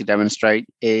I'm going to demonstrate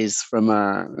is from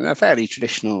a fairly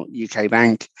traditional UK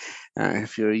bank.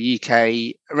 If you're a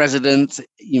UK resident,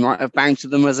 you might have banked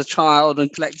with them as a child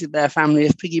and collected their family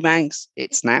of piggy banks.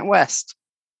 It's NatWest.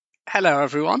 Hello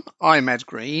everyone, I'm Ed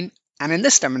Green, and in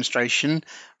this demonstration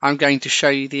I'm going to show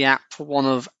you the app for one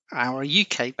of our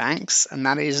UK banks, and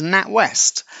that is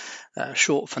NatWest,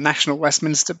 short for National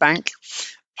Westminster Bank,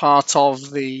 part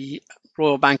of the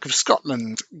Royal Bank of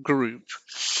Scotland group.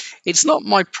 It's not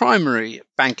my primary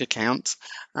bank account,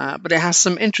 but it has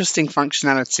some interesting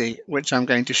functionality which I'm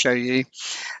going to show you,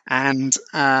 and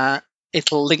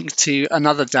it'll link to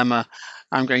another demo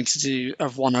I'm going to do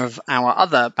of one of our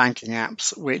other banking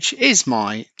apps, which is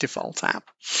my default app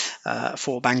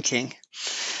for banking.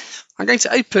 I'm going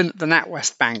to open the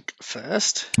NatWest Bank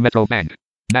first. Metro Bank,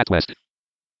 NatWest.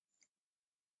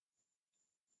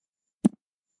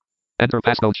 Enter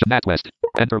passcode NatWest.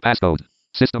 Enter passcode.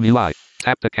 System UI.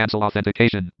 Tap the cancel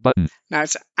authentication button. Now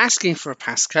it's asking for a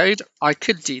passcode. I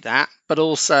could do that, but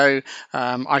also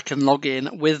I can log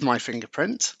in with my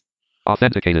fingerprint.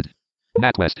 Authenticated.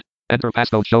 NatWest. Enter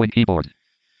passcode showing keyboard.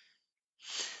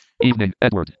 Evening,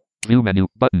 Edward. View menu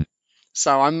button.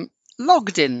 So I'm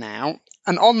logged in now,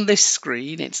 and on this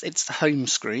screen, it's the home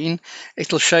screen.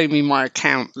 It'll show me my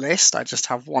account list. I just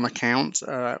have one account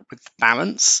with the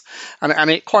balance, and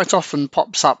it quite often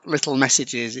pops up little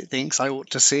messages. It thinks I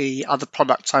ought to see other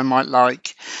products I might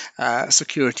like,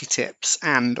 security tips,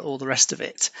 and all the rest of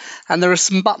it. And there are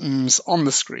some buttons on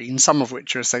the screen, some of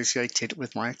which are associated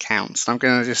with my account. So I'm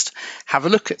going to just have a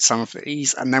look at some of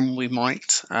these, and then we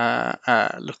might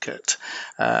look at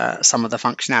some of the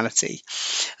functionality.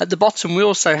 At the bottom, we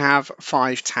also have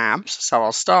 5 tabs, so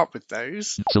I'll start with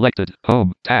those. Selected.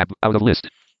 Home. Tab. Out of list.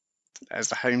 There's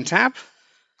the Home tab.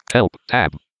 Help.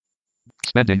 Tab.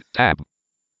 Spending. Tab.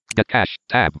 Get cash.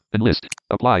 Tab. Enlist.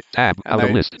 Apply. Tab. Out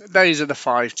of list. Those are the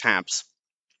 5 tabs.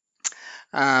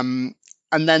 And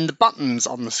then the buttons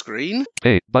on the screen.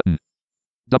 Pay. Button.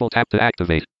 Double tap to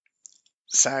activate.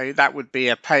 So that would be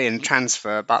a pay and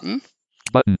transfer button.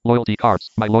 Button. Loyalty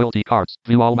cards. My loyalty cards.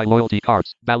 View all my loyalty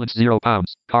cards. Balance £0.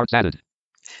 Cards added.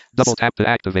 Double tap to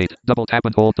activate. Double tap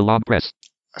and hold to long press.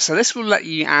 So this will let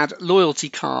you add loyalty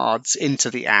cards into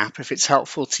the app. If it's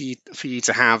helpful for you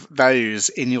to have those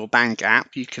in your bank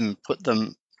app, you can put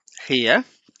them here.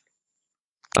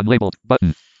 Unlabeled.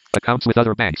 Button. Accounts with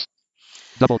other banks.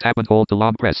 Double tap and hold to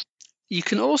long press. You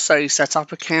can also set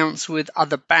up accounts with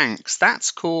other banks.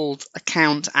 That's called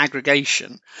account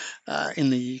aggregation in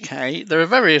the UK. There are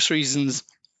various reasons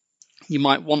you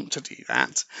might want to do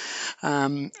that.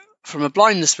 From a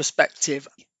blindness perspective,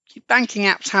 banking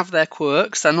apps have their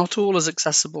quirks. They're not all as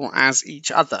accessible as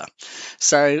each other.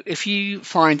 So if you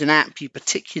find an app you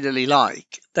particularly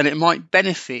like, then it might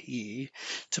benefit you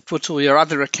to put all your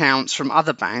other accounts from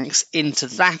other banks into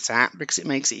that app because it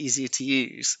makes it easier to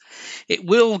use. It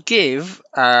will give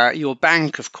your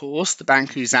bank, of course, the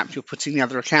bank whose app you're putting the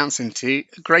other accounts into,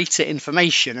 greater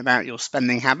information about your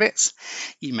spending habits.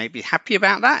 You may be happy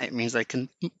about that. It means they can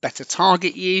better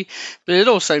target you, but it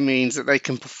also means that they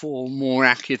can perform more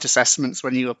accurate assessments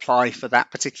when you apply for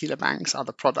that particular bank's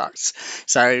other products.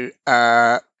 So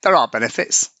there are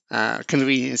benefits.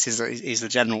 Convenience is the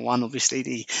general one, obviously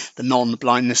the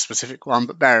non-blindness specific one,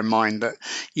 but bear in mind that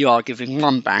you are giving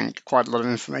one bank quite a lot of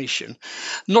information.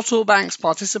 Not all banks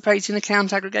participate in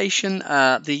account aggregation.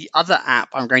 The other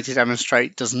app I'm going to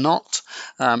demonstrate does not,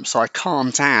 so I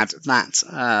can't add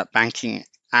that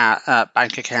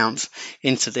bank account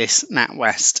into this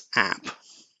NatWest app.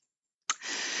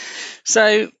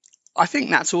 So I think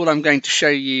that's all I'm going to show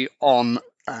you on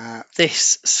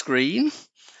this screen.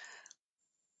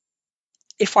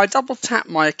 If I double tap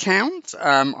my account,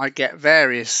 I get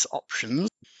various options.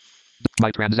 My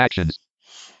transactions.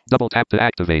 Double tap to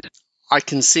activate. I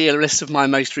can see a list of my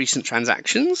most recent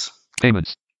transactions.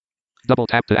 Payments. Double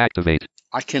tap to activate.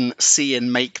 I can see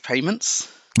and make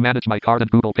payments. Manage my card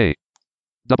and Google Pay.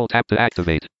 Double tap to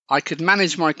activate. I could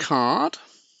manage my card.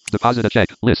 Deposit a check.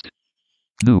 List.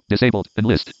 New. Disabled.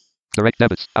 Enlist. Direct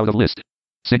debits. Out of list.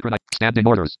 Synchronize. Standing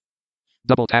orders.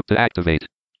 Double tap to activate.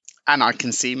 And I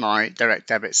can see my direct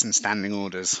debits and standing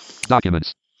orders.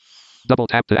 Documents. Double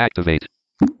tap to activate.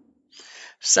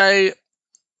 So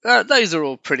those are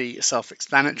all pretty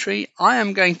self-explanatory. I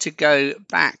am going to go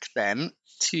back then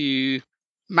to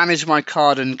manage my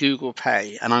card and Google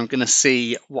Pay, and I'm going to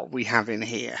see what we have in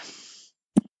here.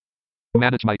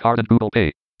 Manage my card and Google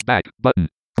Pay. Back button.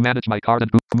 Manage my card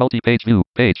and Google. Multi-page view.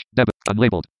 Page. Debit.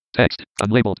 Unlabeled. Text.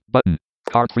 Unlabeled. Button.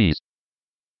 Card freeze.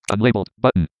 Unlabeled.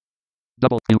 Button.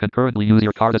 Double. You can currently use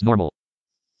your card as normal.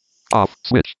 Off.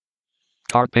 Switch.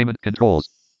 Card payment controls.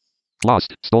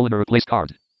 Lost. Stolen or replaced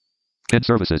card. PIN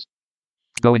services.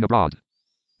 Going abroad.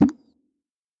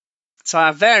 So I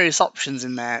have various options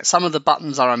in there. Some of the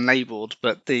buttons are unlabeled,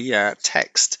 but the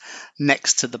text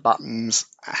next to the buttons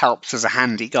helps as a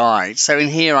handy guide. So in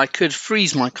here I could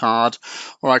freeze my card,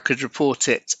 or I could report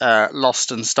it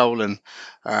lost and stolen,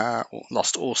 or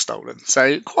lost or stolen.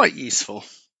 So quite useful.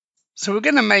 So we're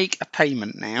going to make a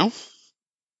payment now.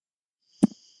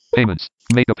 Payments.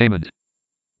 Make a payment.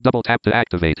 Double tap to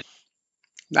activate.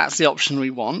 That's the option we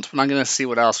want, but I'm going to see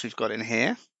what else we've got in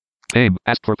here.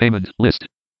 Ask for payment. List.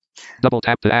 Double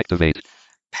tap to activate.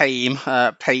 Pay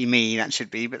me, that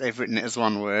should be, but they've written it as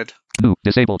one word. New.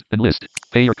 Disabled. Enlist.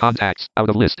 Pay your contacts. Out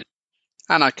of list.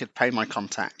 And I could pay my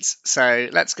contacts. So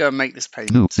let's go and make this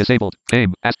payment. New. Disabled.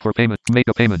 Ask for payment. Make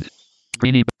a payment.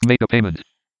 Greenie. Make a payment.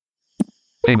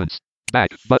 Payments.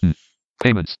 Back button.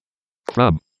 Payments.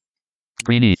 From.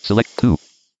 Greenie. Select 2.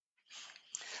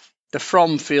 The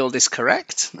from field is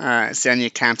correct. It's the only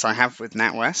account I have with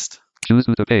NatWest. Choose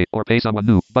who to pay or pay someone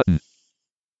new button.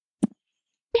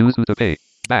 Choose who to pay.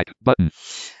 Back button.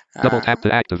 Double tap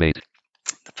to activate.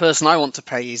 The person I want to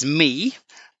pay is me.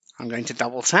 I'm going to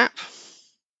double tap.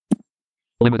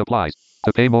 Limit applies.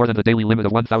 To pay more than the daily limit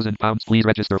of £1,000, please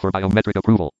register for biometric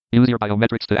approval. Use your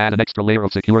biometrics to add an extra layer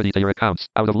of security to your accounts.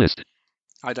 Out of list.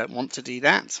 I don't want to do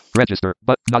that. Register,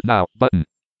 but not now button.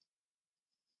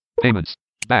 Payments.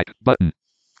 Back button.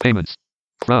 Payments.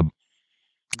 From.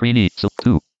 Greenie,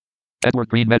 2. Edward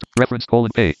Green Met. Reference :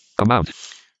 pay. Amount.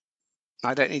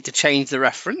 I don't need to change the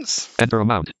reference. Enter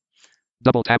amount.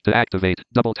 Double tap to activate.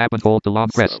 Double tap and hold to long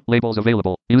press. Labels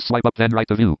available. Use swipe up then right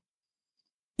to view.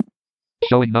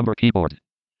 Showing number keyboard.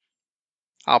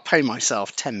 I'll pay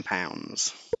myself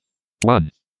 £10.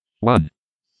 1 1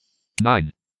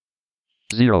 9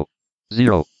 0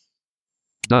 0.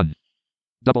 Done.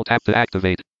 Double tap to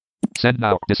activate. Send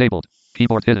now. Disabled.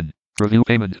 Keyboard hidden. Review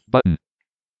payment button.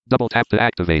 Double tap to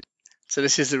activate. So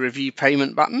this is the review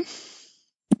payment button.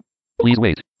 Please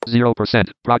wait.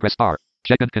 0%. Progress bar.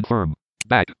 Check and confirm.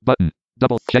 Back button.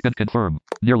 Double check and confirm.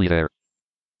 Nearly there.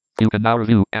 You can now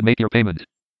review and make your payment.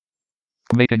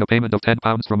 Making a payment of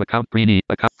 £10 from account Greenie.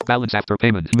 Account balance after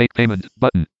payment. Make payment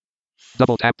button.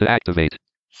 Double tap to activate.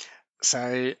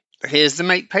 So here's the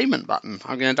make payment button.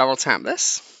 I'm going to double tap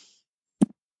this.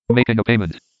 Making a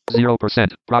payment.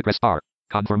 0%. Progress bar.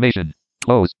 Confirmation.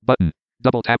 Close button.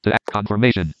 Double tap to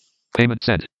confirmation. Payment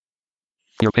sent.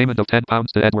 Your payment of £10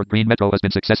 to Edward Green Metro has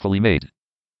been successfully made.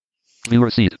 View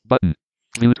receipt button.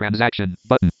 View transaction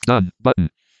button. Done button.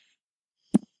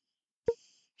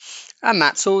 And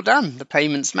that's all done. The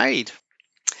payment's made.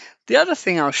 The other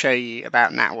thing I'll show you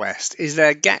about NatWest is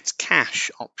their Get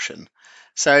Cash option.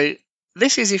 So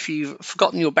this is if you've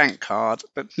forgotten your bank card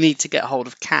but need to get hold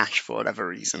of cash for whatever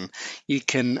reason. You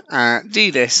can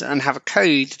do this and have a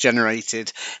code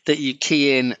generated that you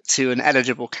key in to an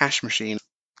eligible cash machine.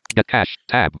 Get cash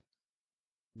tab.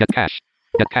 Get cash.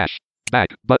 Get cash. Back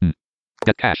button.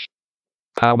 Get cash.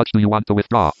 How much do you want to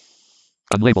withdraw?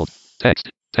 Unlabeled. Text.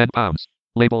 £10.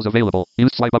 Labels available.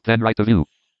 Use swipe up then right to view.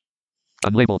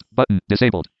 Unlabeled button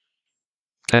disabled.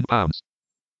 £10.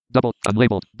 Double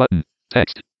unlabeled button.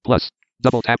 Text. Plus.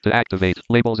 Double tap to activate.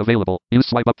 Labels available. Use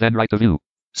swipe up then right to view.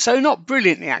 So not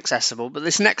brilliantly accessible, but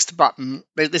this next button,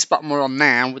 this button we're on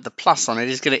now with the plus on it,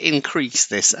 is going to increase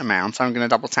this amount. I'm going to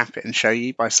double tap it and show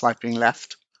you by swiping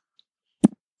left.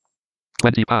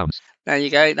 £20. There you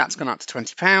go. That's gone up to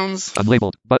 £20.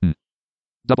 Unlabeled button.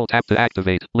 Double tap to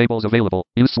activate. Labels available.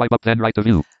 Use swipe up then right to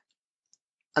view.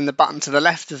 And the button to the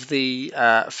left of the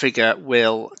figure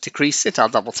will decrease it. I'll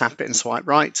double tap it and swipe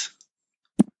right.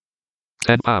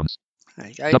 £10. There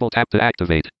you go. Double tap to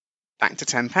activate. Back to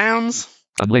 £10.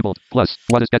 Unlabeled. Plus.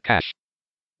 What is Get Cash?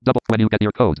 Double when you get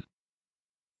your code.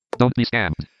 Don't be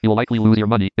scammed. You will likely lose your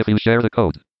money if you share the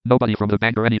code. Nobody from the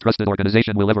bank or any trusted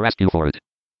organization will ever ask you for it.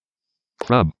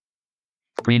 From.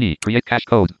 Greenie. Create cash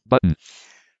code. Button.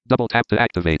 Double tap to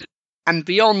activate. And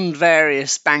beyond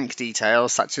various bank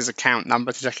details, such as account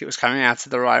number to check it was coming out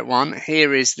of the right one,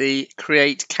 here is the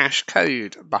Create Cash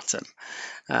Code button.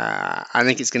 I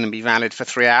think it's going to be valid for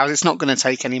 3 hours. It's not going to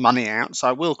take any money out, so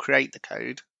I will create the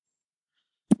code.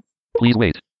 Please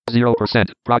wait.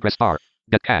 0%. Progress bar.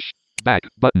 Get cash. Back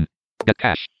button. Get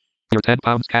cash. Your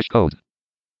 £10 cash code.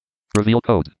 Reveal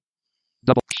code.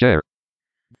 Double share.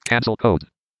 Cancel code.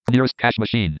 Nearest cash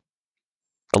machine.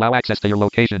 Allow access to your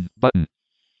location button.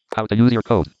 How to use your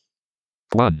code.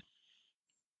 1.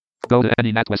 Go to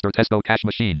any NatWest or Tesco cash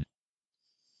machine.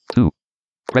 2.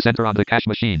 Press enter on the cash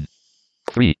machine.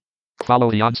 3.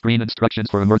 Follow the on-screen instructions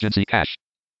for emergency cash.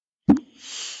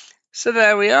 So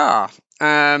there we are.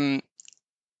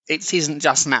 It isn't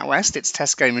just NatWest, it's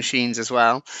Tesco machines as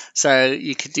well. So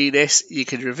you could do this, you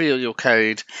could reveal your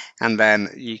code, and then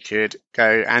you could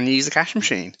go and use the cash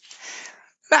machine.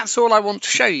 That's all I want to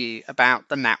show you about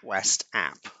the NatWest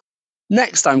app.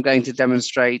 Next, I'm going to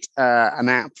demonstrate an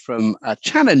app from a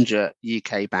challenger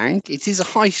UK bank. It is a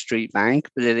high street bank,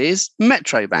 but it is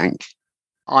Metro Bank.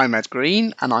 I'm Ed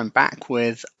Green, and I'm back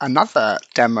with another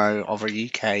demo of a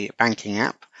UK banking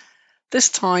app, this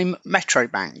time Metro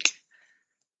Bank.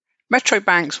 Metro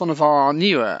Bank's one of our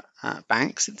newer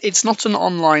banks. It's not an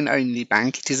online-only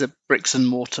bank. It is a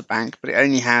bricks-and-mortar bank, but it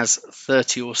only has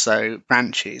 30 or so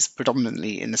branches,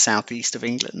 predominantly in the southeast of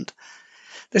England.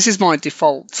 This is my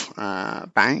default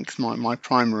bank, my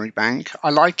primary bank.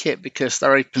 I like it because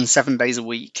they're open 7 days a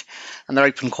week, and they're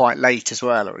open quite late as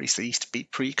well, or at least they used to be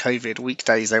pre-COVID.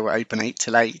 Weekdays they were open 8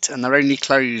 till 8, and they're only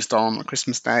closed on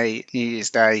Christmas Day, New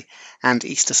Year's Day, and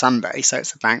Easter Sunday, so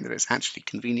it's a bank that it's actually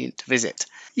convenient to visit.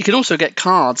 You can also get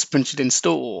cards printed in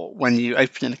store when you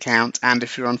open an account, and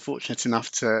if you're unfortunate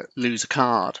enough to lose a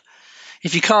card.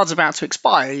 If your card's about to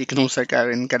expire, you can also go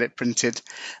and get it printed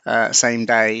same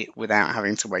day without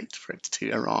having to wait for it to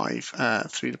arrive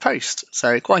through the post.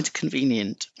 So quite a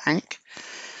convenient bank.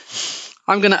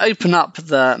 I'm going to open up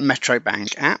the Metro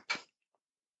Bank app.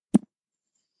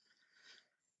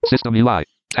 System UI.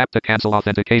 Tap to cancel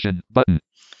authentication button.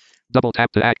 Double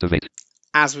tap to activate.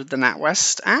 As with the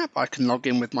NatWest app, I can log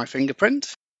in with my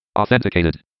fingerprint.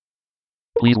 Authenticated.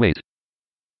 Please wait.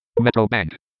 Metro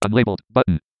Bank. Unlabeled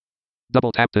button.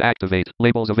 Double tap to activate.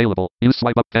 Labels available. Use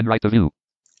swipe up then right to view.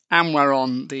 And we're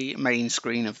on the main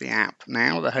screen of the app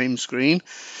now, the home screen.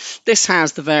 This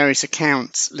has the various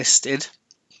accounts listed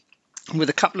with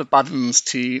a couple of buttons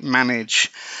to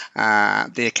manage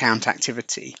the account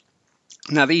activity.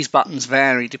 Now, these buttons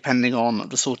vary depending on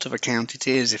the sort of account it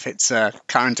is. If it's a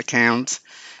current account,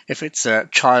 if it's a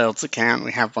child's account,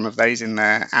 we have one of those in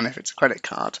there, and if it's a credit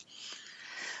card.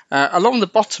 Along the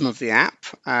bottom of the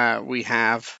app, we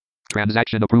have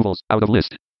Transaction approvals out of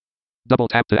list. Double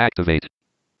tap to activate.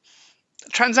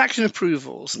 transaction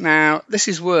approvals. Now, this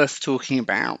is worth talking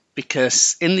about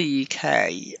because in the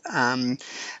UK,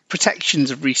 protections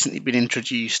have recently been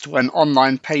introduced when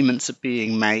online payments are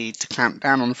being made to clamp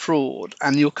down on fraud,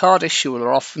 and your card issuer will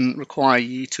often require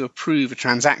you to approve a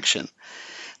transaction.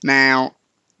 Now,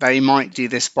 they might do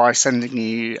this by sending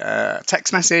you a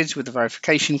text message with a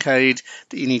verification code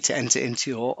that you need to enter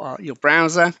into your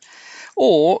browser.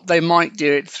 Or they might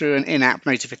do it through an in-app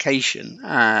notification.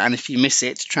 And if you miss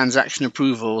it, transaction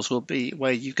approvals will be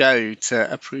where you go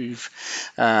to approve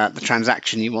the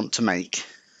transaction you want to make.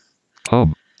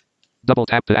 Home. Double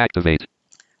tap to activate.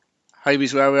 Home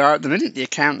is where we are at the minute, the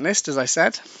account list, as I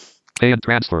said. Pay and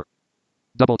transfer.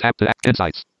 Double tap to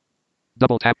Insights.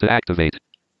 Double tap to activate.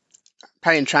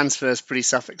 Pay and transfer is pretty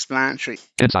self-explanatory.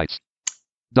 Insights.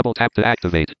 Double tap to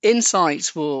activate.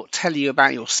 Insights will tell you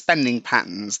about your spending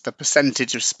patterns, the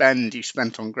percentage of spend you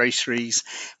spent on groceries,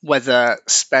 whether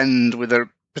spend with a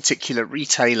particular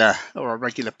retailer or a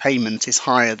regular payment is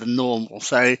higher than normal.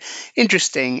 So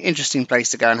interesting place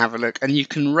to go and have a look. And you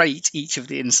can rate each of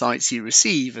the insights you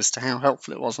receive as to how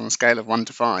helpful it was on a scale of 1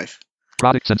 to 5.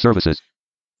 Products and services.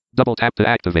 Double tap to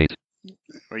activate.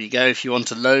 There you go if you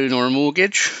want a loan or a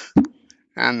mortgage.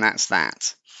 And that's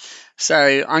that. So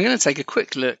I'm going to take a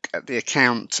quick look at the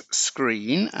account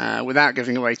screen without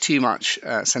giving away too much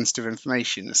sensitive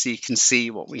information so you can see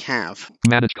what we have.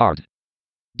 Manage card.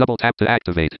 Double tap to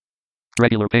activate.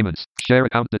 Regular payments. Share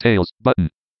account details button.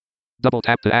 Double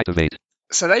tap to activate.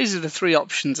 So those are the three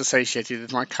options associated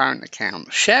with my current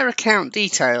account. Share account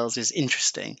details is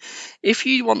interesting. If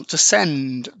you want to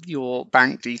send your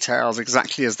bank details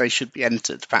exactly as they should be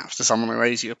entered, perhaps to someone who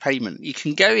owes you a payment, you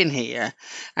can go in here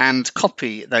and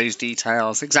copy those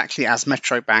details exactly as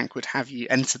Metro Bank would have you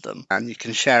enter them. And you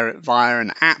can share it via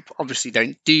an app. Obviously,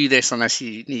 don't do this unless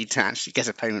you need to actually get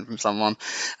a payment from someone.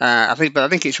 I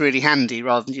think it's really handy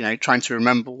rather than trying to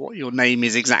remember what your name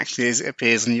is exactly as it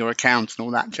appears on your account and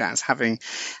all that jazz. Having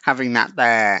that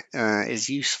there is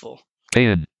useful. Pay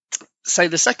in. So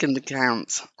the second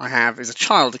account I have is a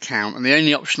child account, and the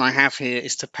only option I have here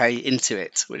is to pay into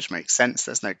it, which makes sense.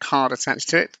 There's no card attached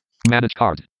to it. Manage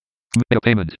card. Make a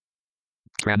payment.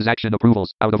 Transaction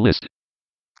approvals out of list.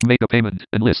 Make a payment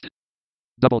in list.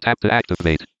 Double tap to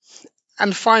activate.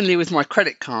 And finally, with my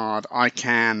credit card, I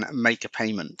can make a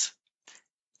payment.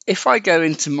 If I go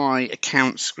into my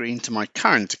account screen to my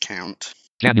current account.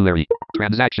 January.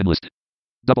 Transaction list.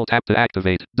 Double tap to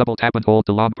activate. Double tap and hold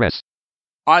to long press.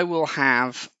 I will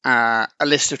have a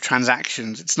list of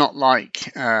transactions. It's not like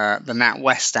the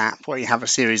NatWest app where you have a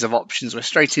series of options. We're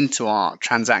straight into our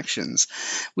transactions.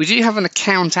 We do have an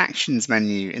account actions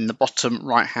menu in the bottom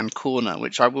right-hand corner,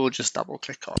 which I will just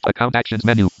double-click on. Account actions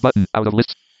menu button out of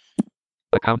list.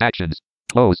 Account actions.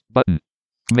 Close button.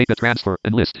 Make a transfer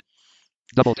in list.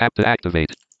 Double tap to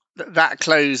activate. That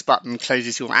close button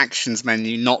closes your actions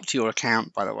menu, not your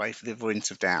account, by the way, for the avoidance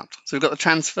of doubt. So we've got the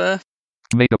transfer.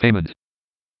 Make a payment.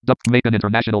 Make an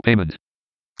international payment.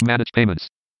 Manage payments.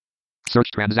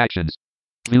 Search transactions.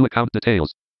 View account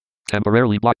details.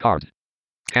 Temporarily block card.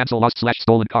 Cancel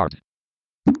lost/stolen card.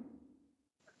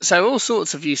 So all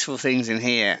sorts of useful things in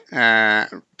here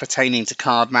pertaining to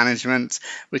card management.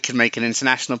 We can make an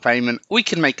international payment. We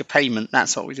can make a payment.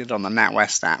 That's what we did on the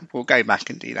NatWest app. We'll go back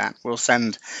and do that. We'll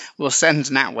send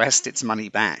NatWest its money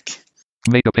back.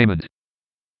 Make a payment.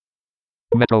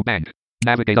 Metro Bank.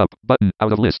 Navigate up. Button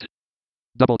out of list.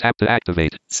 Double tap to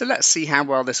activate. So let's see how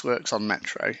well this works on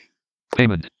Metro.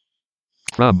 Payment.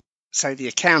 From. So the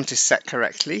account is set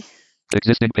correctly.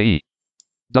 Existing payee.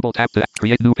 Double tap to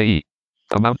create new payee.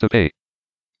 Amount to pay.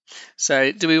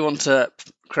 So do we want to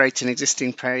create an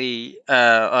existing payee,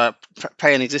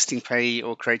 pay an existing payee,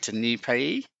 or create a new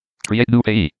payee? Create new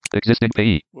payee. Existing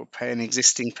payee. We'll pay an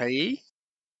existing payee.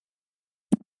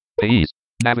 Payees.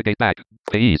 Navigate back.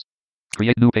 Payees.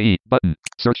 Create new payee. Button.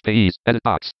 Search payees. Edit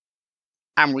box.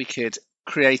 And we could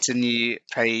create a new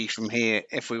payee from here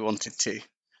if we wanted to.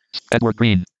 Edward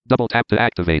Green. Double tap to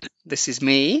activate. This is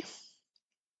me.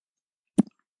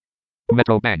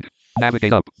 Metro Bank.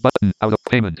 Navigate up. Button out of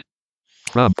payment.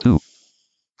 From to.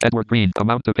 Edward Green.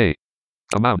 Amount to pay.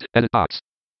 Amount. Edit box.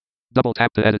 Double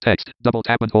tap to edit text. Double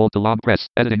tap and hold to long press.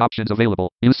 Editing options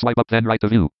available. Use swipe up then right to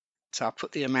view. So I'll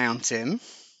put the amount in.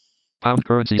 Pound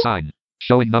currency sign.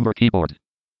 Showing number keyboard.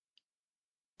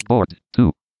 Board.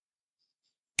 2.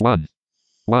 1.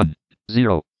 1.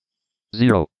 0.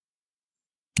 0.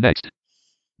 Next.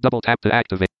 Double tap to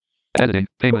activate. Editing.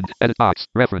 Payment. Edit box.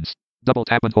 Reference. Double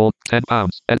tap and hold. £10.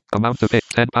 Amount to pay.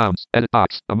 £10. Edit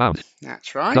box. Amount.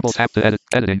 That's right. Double tap to edit.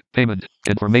 Editing. Payment.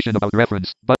 Information about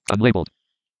reference. But unlabeled.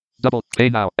 Double pay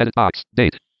now. Edit box.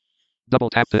 Date. Double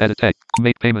tap to edit text.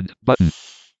 Make payment. Button.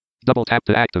 Double tap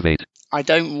to activate. I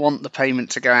don't want the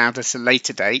payment to go out at a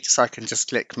later date, so I can just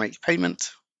click make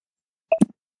payment.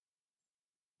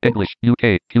 English.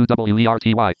 UK.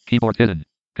 QWERTY. Keyboard hidden.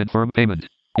 Confirm payment.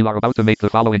 You are about to make the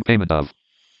following payment of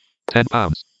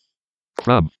 £10.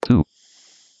 From to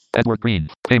Edward Green.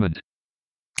 Payment.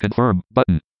 Confirm.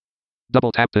 Button.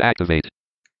 Double tap to activate.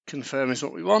 Confirm is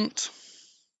what we want.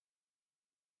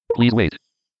 Please wait.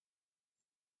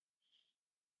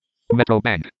 Metro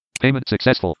Bank. Payment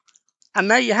successful. And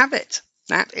there you have it.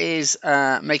 That is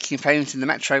making payment in the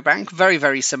Metro Bank. Very,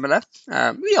 very similar.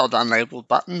 The odd unlabeled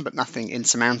button, but nothing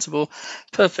insurmountable.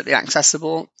 Perfectly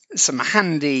accessible. Some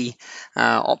handy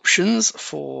options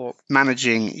for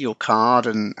managing your card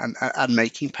and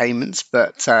making payments.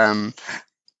 But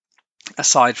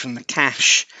aside from the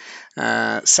cash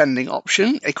sending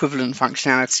option, equivalent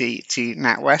functionality to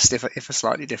NatWest, if a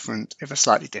slightly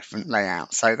different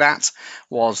layout. So that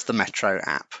was the Metro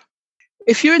app.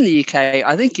 If you're in the UK,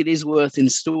 I think it is worth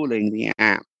installing the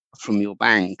app from your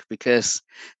bank because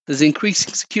there's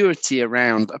increasing security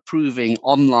around approving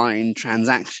online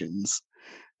transactions.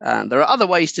 There are other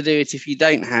ways to do it if you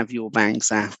don't have your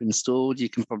bank's app installed. You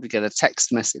can probably get a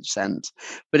text message sent.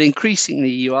 But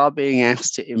increasingly, you are being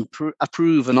asked to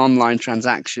approve an online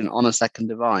transaction on a second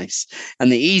device.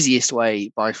 And the easiest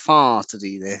way by far to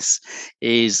do this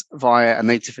is via a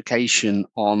notification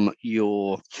on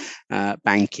your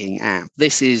banking app.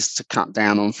 This is to cut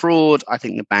down on fraud. I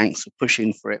think the banks are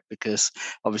pushing for it because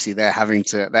obviously they're having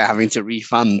to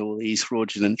refund all these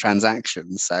fraudulent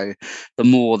transactions. So the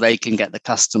more they can get the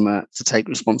customer to take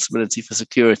responsibility for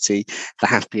security, the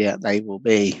happier they will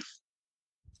be.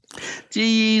 Do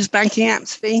you use banking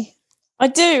apps, Fee? I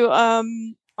do.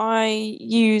 I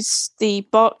use the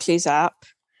Barclays app.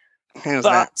 How's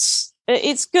that?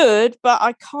 It's good, but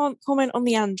I can't comment on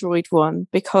the Android one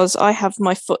because I have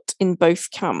my foot in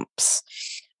both camps.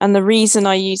 And the reason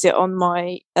I use it on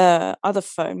my other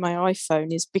phone, my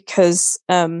iPhone, is because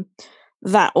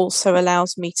that also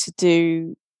allows me to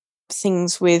do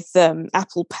things with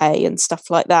Apple Pay and stuff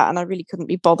like that, and I really couldn't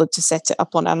be bothered to set it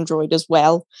up on Android as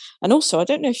well. And also, I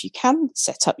don't know if you can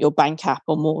set up your bank app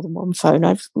on more than one phone.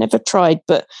 I've never tried,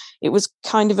 but it was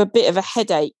kind of a bit of a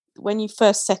headache when you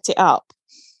first set it up.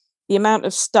 The amount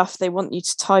of stuff they want you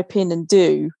to type in and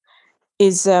do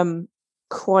is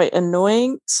quite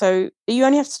annoying. So you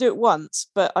only have to do it once,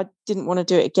 but I didn't want to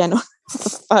do it again on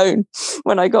the phone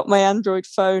when I got my Android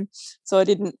phone, so I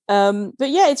didn't. But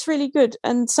yeah, it's really good.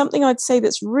 And something I'd say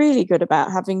that's really good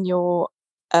about having your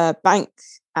bank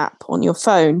app on your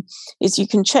phone is you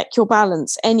can check your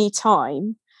balance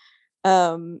anytime,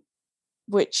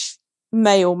 which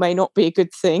may or may not be a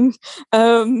good thing,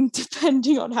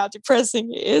 depending on how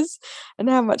depressing it is and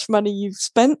how much money you've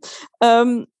spent.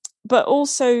 But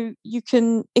also you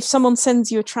can, if someone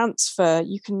sends you a transfer,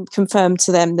 you can confirm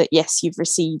to them that, yes, you've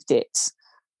received it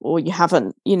or you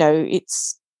haven't,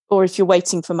 or if you're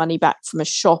waiting for money back from a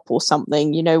shop or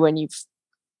something, when you've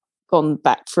gone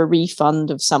back for a refund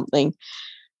of something,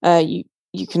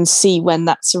 you can see when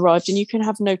that's arrived, and you can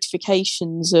have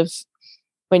notifications of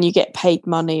when you get paid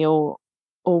money or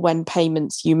or when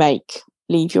payments you make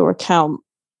leave your account.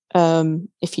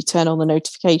 If you turn on the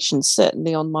notifications,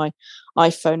 certainly on my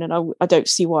iPhone, and I don't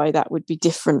see why that would be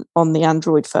different on the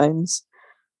Android phones.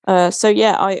 So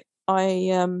yeah,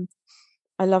 I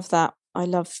love that. I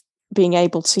love being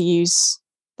able to use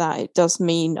that. It does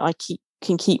mean I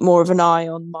can keep more of an eye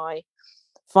on my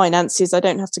finances. I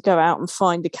don't have to go out and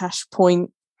find a cash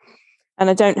point, and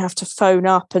I don't have to phone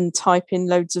up and type in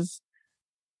loads of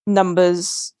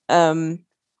numbers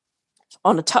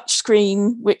on a touch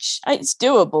screen, which it's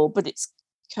doable, but it's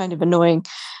kind of annoying.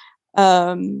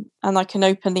 And I can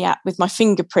open the app with my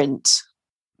fingerprint,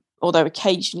 although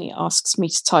occasionally it asks me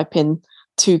to type in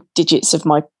 2 digits of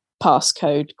my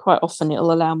passcode. Quite often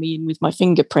it'll allow me in with my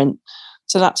fingerprint.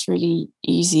 So that's really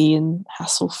easy and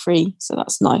hassle-free. So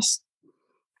that's nice.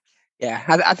 Yeah,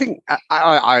 I think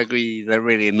I agree. They're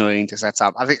really annoying to set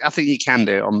up. I think you can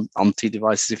do it on 2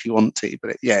 devices if you want to,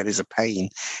 but it is a pain,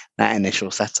 that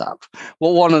initial setup.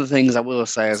 Well, one of the things I will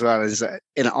say as well is that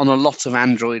on a lot of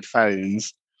Android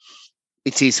phones,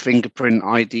 it is fingerprint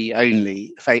ID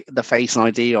only. The Face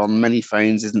ID on many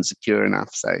phones isn't secure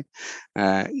enough. So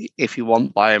if you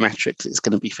want biometrics, it's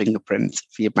going to be fingerprint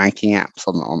for your banking apps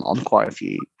on quite a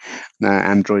few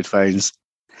Android phones.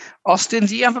 Austin,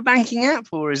 do you have a banking app,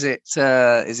 or is it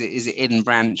in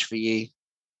branch for you?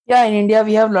 Yeah, in India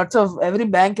we have every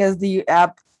bank has the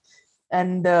app,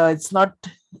 and it's not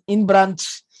in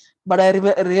branch. But I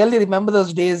really remember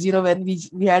those days, when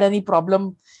we had any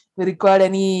problem, we required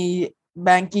any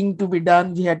banking to be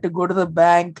done, we had to go to the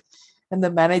bank, and the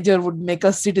manager would make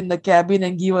us sit in the cabin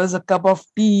and give us a cup of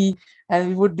tea, and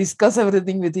we would discuss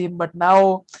everything with him. But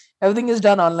now everything is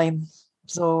done online.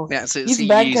 So, each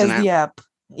bank has the app.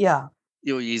 Yeah.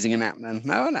 You're using an app then?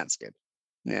 No, that's good.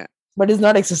 Yeah. But it's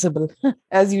not accessible,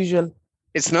 as usual.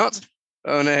 It's not?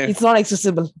 Oh, no. It's not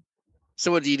accessible.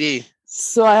 So what do you do?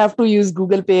 So I have to use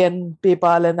Google Pay and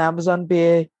PayPal and Amazon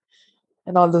Pay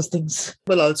and all those things.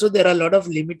 But also there are a lot of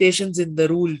limitations in the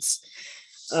rules.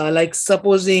 Like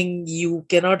supposing you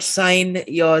cannot sign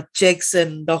your checks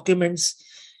and documents,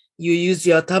 you use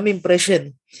your thumb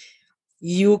impression,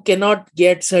 you cannot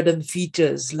get certain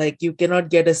features, like you cannot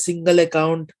get a single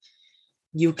account,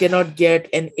 you cannot get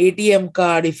an ATM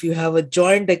card if you have a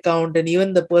joint account, and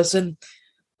even the person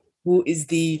who is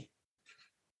the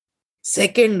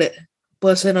second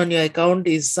person on your account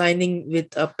is signing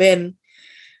with a pen,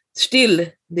 still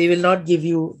they will not give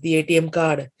you the ATM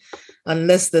card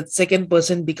unless the second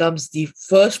person becomes the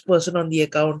first person on the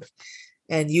account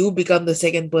and you become the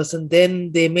second person.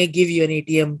 Then they may give you an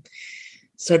ATM.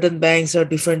 Certain banks have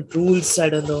different rules. I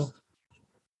don't know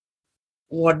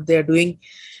what they're doing.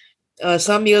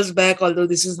 Some years back, although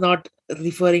this is not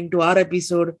referring to our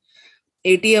episode,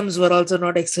 ATMs were also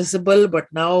not accessible, but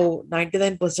now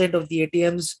 99% of the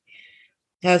ATMs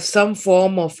have some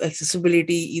form of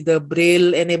accessibility, either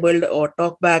Braille enabled or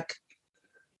TalkBack,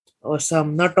 or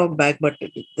some, not TalkBack, but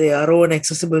their own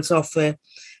accessible software.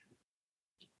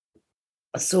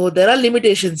 So there are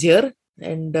limitations here,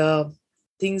 and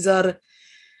things are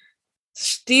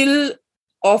still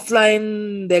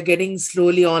offline. They're getting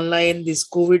slowly online. This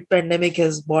COVID pandemic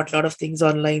has brought a lot of things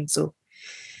online. So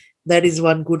that is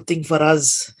one good thing for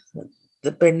us.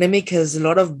 The pandemic has a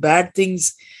lot of bad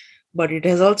things, but it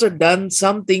has also done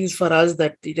some things for us,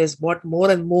 that it has brought more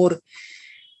and more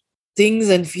things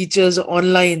and features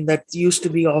online that used to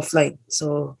be offline.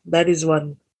 So that is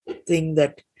one thing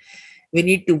that we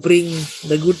need to bring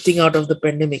the good thing out of the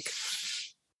pandemic.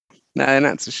 No,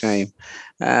 that's a shame.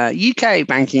 UK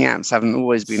banking apps haven't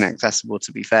always been accessible,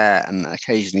 to be fair, and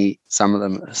occasionally some of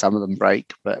them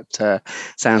break. But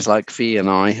sounds like Fee and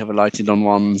I have alighted on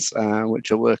ones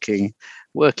which are working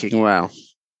well.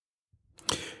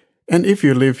 And if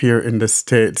you live here in the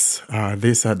States,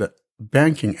 these are the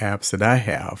banking apps that I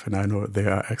have, and I know they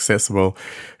are accessible.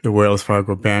 The Wells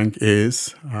Fargo Bank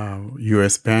is,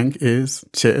 US Bank is,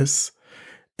 Chase,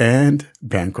 and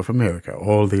Bank of America.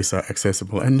 All these are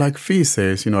accessible. And like Fee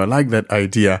says, I like that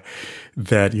idea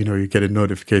that, you get a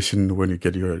notification when you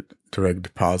get your direct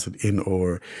deposit in,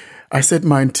 or I set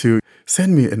mine to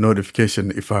send me a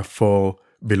notification if I fall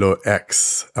below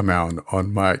X amount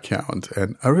on my account.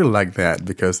 And I really like that,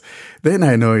 because then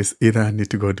I know it's either I need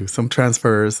to go do some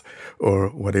transfers or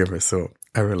whatever. So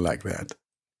I really like that.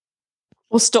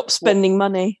 Or stop spending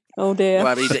money. Oh dear.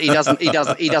 Well,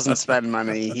 he doesn't spend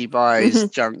money. He buys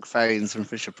junk phones from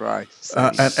Fisher Price.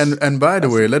 So and by the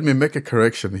way, let me make a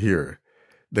correction here.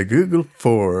 The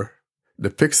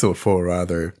Pixel 4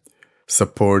 rather,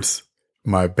 supports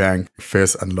my bank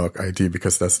Face Unlock ID,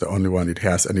 because that's the only one it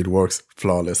has, and it works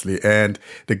flawlessly. And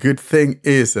the good thing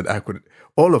is that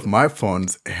all of my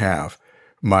phones have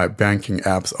my banking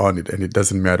apps on it, and it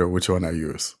doesn't matter which one I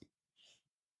use.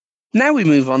 Now we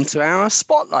move on to our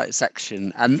Spotlight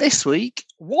section. And this week,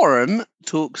 Warren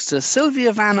talks to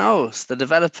Sylvia Van Oos, the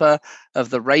developer of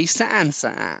the Race to Answer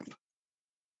app.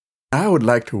 I would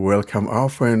like to welcome our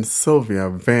friend Sylvia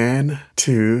Van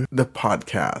to the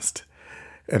podcast.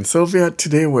 And Sylvia,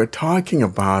 today we're talking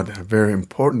about a very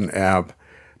important app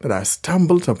that I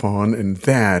stumbled upon, and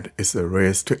that is the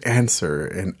Race to Answer.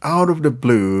 And out of the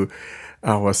blue,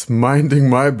 I was minding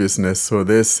my business, so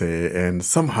they say, and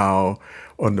somehow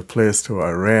on the Play Store,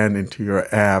 I ran into your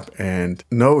app, and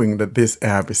knowing that this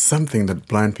app is something that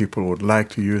blind people would like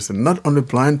to use, and not only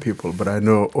blind people, but I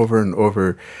know over and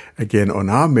over again on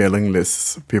our mailing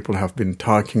lists, people have been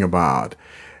talking about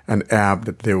an app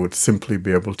that they would simply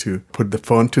be able to put the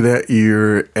phone to their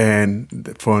ear and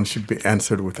the phone should be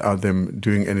answered without them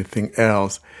doing anything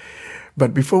else.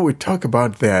 But before we talk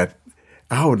about that,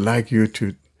 I would like you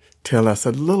to tell us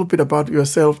a little bit about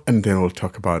yourself, and then we'll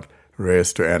talk about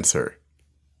Race to Answer.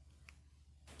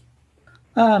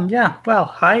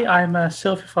 Hi, I'm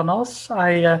Sylvia Van Oos.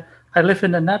 I live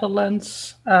in the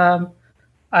Netherlands.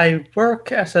 I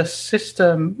work as a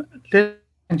system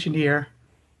engineer,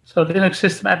 so Linux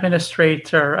system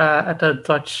administrator at a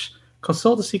Dutch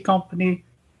consultancy company.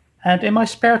 And in my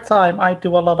spare time, I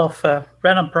do a lot of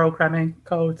random programming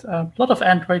code, a lot of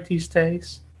Android these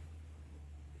days.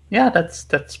 Yeah,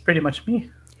 that's pretty much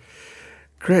me.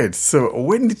 Great. So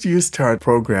when did you start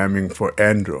programming for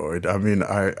Android? I mean,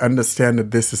 I understand that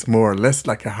this is more or less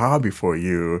like a hobby for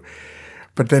you,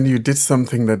 but then you did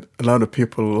something that a lot of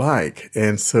people like.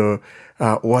 And so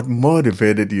what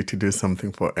motivated you to do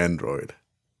something for Android?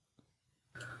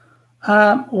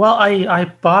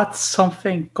 I bought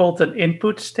something called an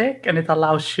input stick, and it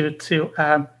allows you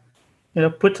to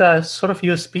put a sort of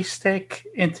USB stick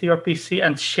into your PC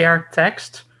and share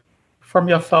text from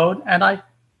your phone. And I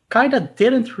kind of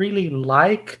didn't really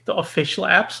like the official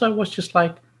app, so I was just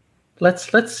like, let's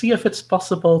see if it's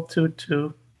possible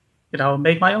to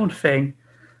make my own thing.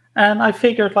 And I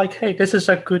figured like, hey, this is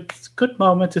a good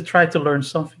moment to try to learn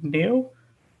something new.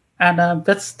 And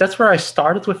that's where I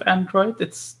started with Android.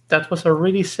 That was a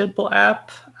really simple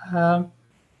app.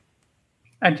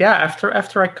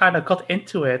 After I kind of got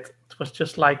into it, it was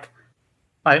just like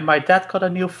my dad got a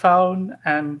new phone,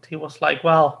 and he was like,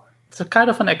 well, it's a kind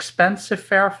of an expensive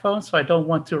Fairphone, so I don't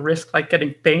want to risk like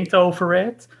getting paint over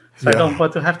it. So I don't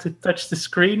want to have to touch the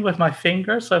screen with my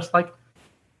fingers. So I was like,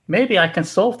 maybe I can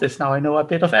solve this now. I know a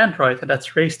bit of Android, and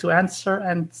that's Race to Answer.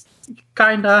 And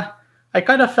I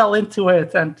kind of fell into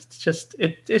it, and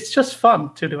it's just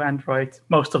fun to do Android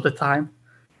most of the time.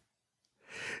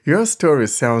 Your story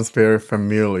sounds very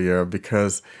familiar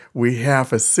because we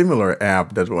have a similar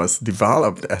app that was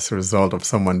developed as a result of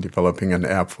someone developing an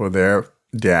app for their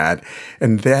dad,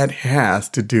 and that has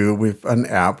to do with an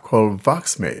app called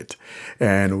Voxmate,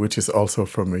 and which is also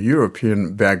from a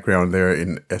European background there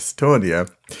in Estonia.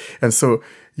 And so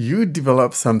you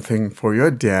developed something for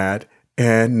your dad,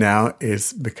 and now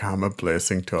it's become a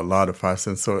blessing to a lot of us.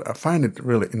 And so I find it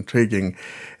really intriguing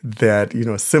that,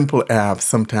 simple apps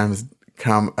sometimes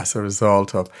come as a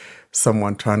result of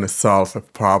someone trying to solve a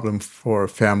problem for a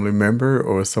family member,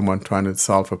 or someone trying to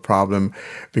solve a problem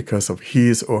because of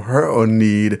his or her own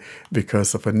need,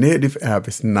 because of a native app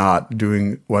is not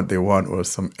doing what they want, or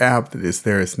some app that is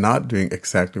there is not doing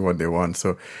exactly what they want.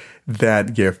 So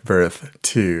that gave birth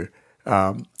to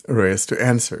Race to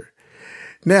Answer.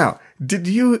 Now, did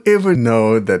you ever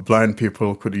know that blind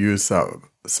people could use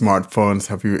smartphones?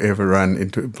 Have you ever run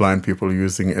into blind people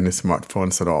using any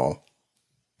smartphones at all?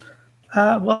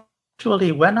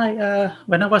 Actually, when I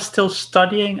was still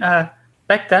studying,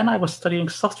 back then I was studying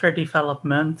software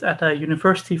development at a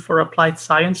University for Applied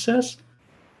Sciences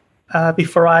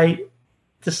before I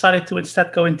decided to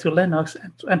instead go into Linux.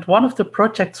 And one of the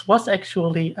projects was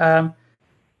actually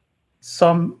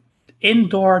some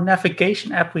indoor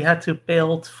navigation app we had to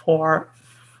build for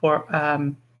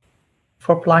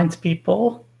blind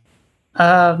people.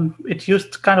 It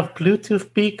used kind of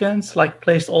Bluetooth beacons like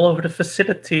placed all over the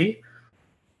facility.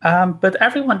 But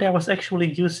everyone there was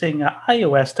actually using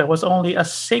iOS. There was only a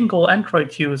single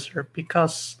Android user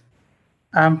because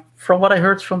from what I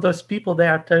heard from those people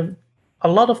there, a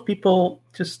lot of people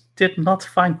just did not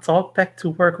find TalkBack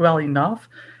to work well enough.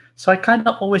 So I kind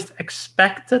of always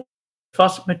expected the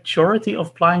vast majority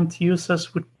of blind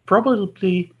users would probably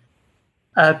be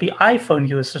iPhone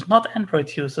users, not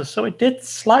Android users. So it did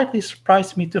slightly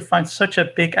surprise me to find such a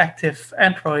big active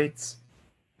Android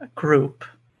group.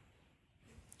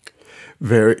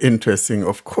 Very interesting.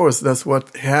 Of course, that's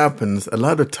what happens. A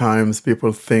lot of times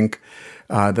people think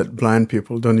that blind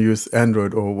people don't use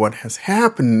Android, or what has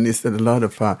happened is that a lot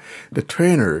of the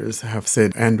trainers have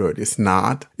said Android is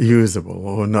not usable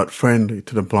or not friendly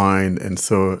to the blind. And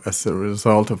so as a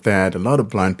result of that, a lot of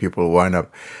blind people wind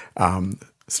up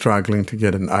struggling to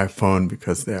get an iPhone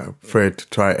because they're afraid to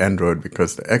try Android,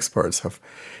 because the experts have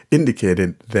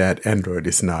indicated that Android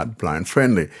is not blind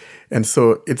friendly. And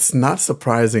so it's not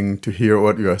surprising to hear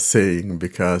what you are saying,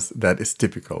 because that is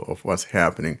typical of what's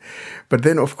happening. But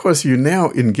then, of course, you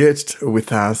now engaged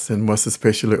with us, and most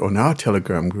especially on our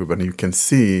Telegram group, and you can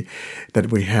see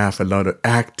that we have a lot of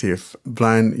active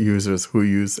blind users who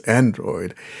use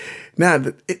Android. Now,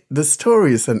 the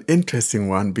story is an interesting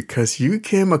one, because you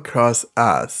came across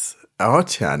our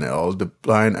channel, the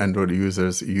Blind Android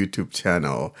Users YouTube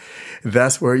channel.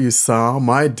 That's where you saw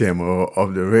my demo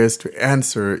of the race to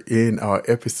answer in our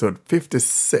episode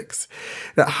 56.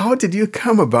 Now, how did you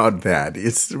come about that?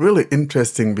 It's really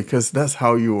interesting, because that's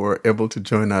how you were able to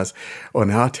join us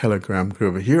on our Telegram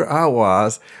group. Here I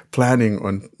was planning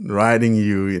on writing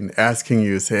you and asking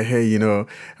you, say, hey,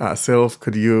 Sylph,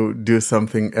 could you do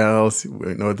something else?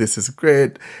 This is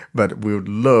great, but we would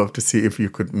love to see if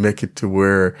you could make it to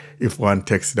where if one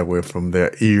takes it away from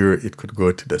their ear, it could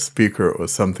go to the speaker or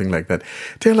something like that.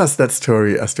 Tell us that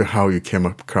story as to how you came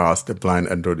across the Blind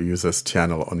Android Users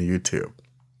channel on YouTube.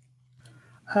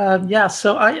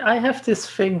 So I have this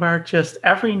thing where just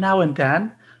every now and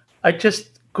then, I just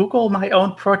Google my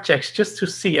own projects just to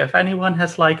see if anyone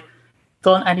has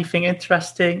done anything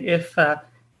interesting, if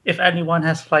anyone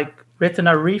has written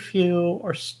a review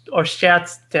or shared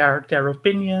their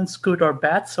opinions, good or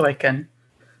bad, so I can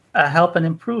help and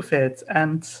improve it.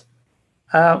 And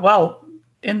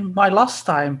in my last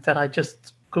time that I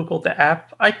just Googled the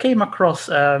app, I came across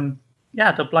the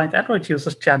Blind Android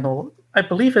Users channel. I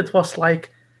believe it was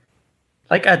like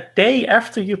a day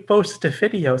after you posted the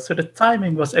video, so the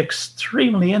timing was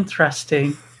extremely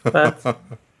interesting. But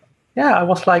I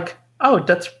was like, oh,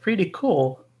 that's pretty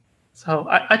cool. So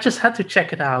I just had to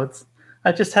check it out.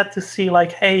 I just had to see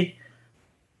hey,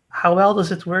 how well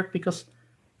does it work? Because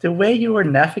the way you were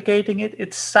navigating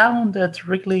it sounded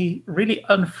really, really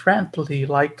unfriendly.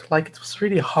 Like it was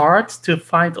really hard to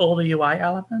find all the UI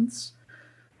elements.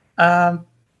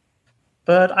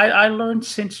 But I learned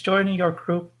since joining your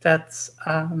group that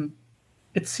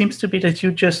it seems to be that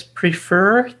you just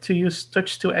prefer to use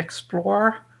touch to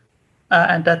explore,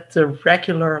 and that the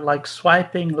regular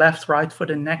swiping left, right for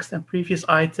the next and previous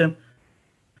item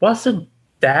wasn't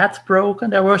that broken.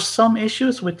 There were some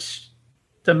issues which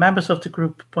the members of the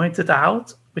group pointed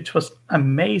out, which was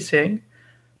amazing.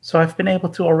 So I've been able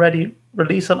to already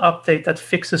release an update that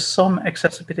fixes some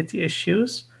accessibility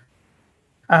issues.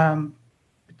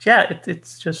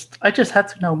 It's just, I just had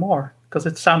to know more because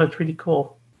it sounded really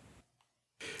cool.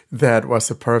 That was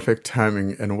a perfect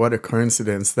timing, and what a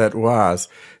coincidence that was,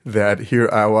 that here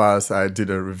I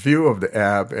did a review of the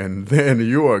app, and then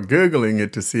you are Googling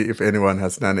it to see if anyone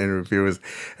has done any reviews,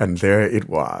 and there it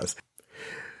was.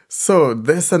 So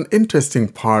there's an interesting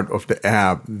part of the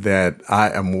app that I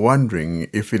am wondering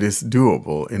if it is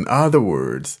doable. In other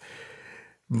words,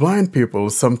 blind people,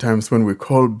 sometimes when we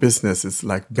call businesses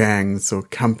like banks or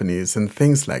companies and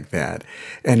things like that,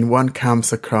 and one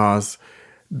comes across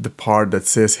the part that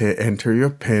says, hey, enter your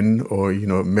PIN, or,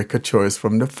 make a choice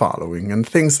from the following and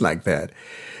things like that.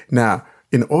 Now,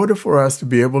 in order for us to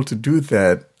be able to do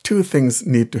that, two things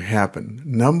need to happen.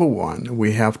 Number one,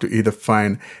 we have to either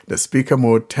find the speaker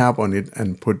mode, tap on it,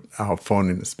 and put our phone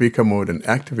in the speaker mode and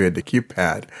activate the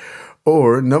keypad.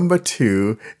 Or number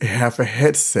two, have a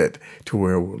headset to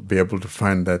where we'll be able to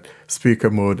find that speaker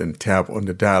mode and tap on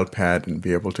the dial pad and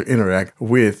be able to interact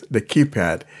with the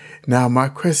keypad. Now, my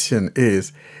question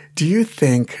is, do you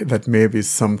think that maybe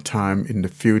sometime in the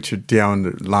future down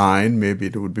the line, maybe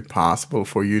it would be possible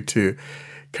for you to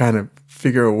kind of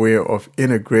figure a way of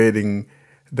integrating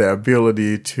the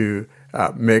ability to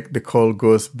make the call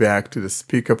goes back to the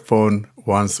speaker phone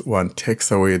once one takes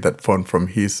away that phone from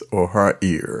his or her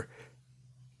ear?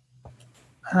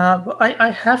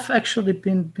 I have actually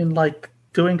been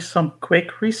doing some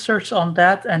quick research on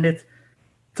that, and it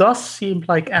does seem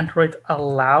like Android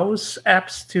allows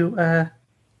apps to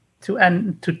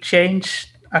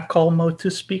change a call mode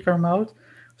to speaker mode.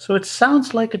 So it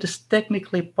sounds like it is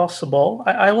technically possible.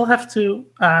 I will have to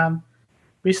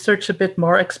research a bit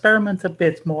more, experiment a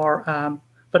bit more,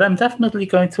 but I'm definitely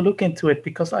going to look into it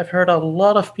because I've heard a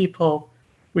lot of people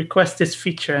request this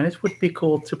feature, and it would be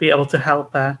cool to be able to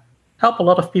help a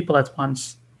lot of people at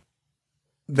once.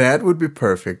 That would be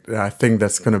perfect. I think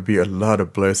that's going to be a lot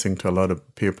of blessing to a lot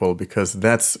of people, because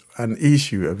that's an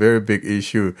issue, a very big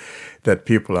issue, that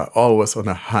people are always on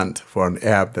a hunt for an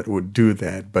app that would do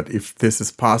that. But if this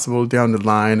is possible down the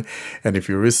line, and if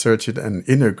you research it and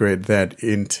integrate that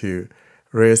into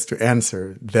Raise to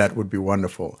Answer, that would be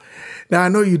wonderful. Now, I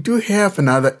know you do have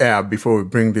another app before we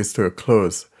bring this to a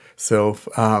close. So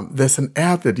there's an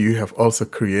app that you have also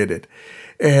created.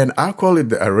 And I call it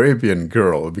the Arabian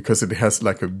Girl because it has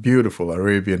like a beautiful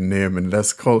Arabian name, and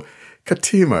that's called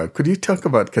Katima. Could you talk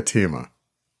about Katima?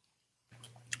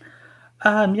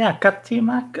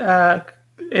 Katima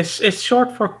is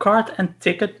short for Card and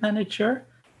Ticket Manager,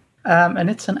 and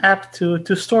it's an app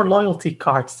to store loyalty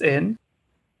cards in.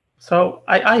 So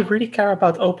I really care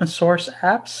about open source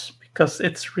apps because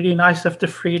it's really nice to have the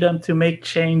freedom to make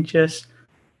changes,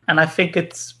 and I think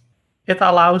it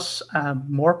allows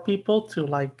more people to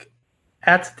like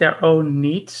add their own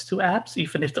needs to apps,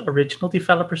 even if the original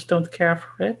developers don't care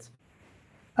for it.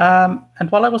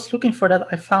 And while I was looking for that,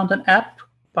 I found an app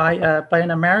by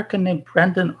an American named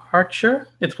Brandon Archer.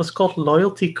 It was called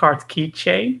Loyalty Card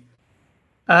Keychain,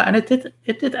 and it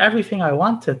did everything I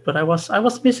wanted, but I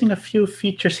was missing a few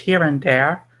features here and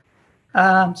there.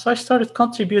 So I started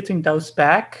contributing those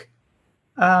back.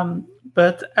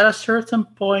 But at a certain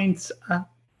point,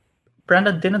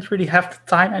 Brandon didn't really have the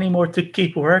time anymore to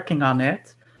keep working on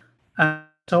it.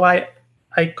 So I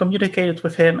communicated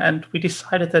with him, and we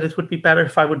decided that it would be better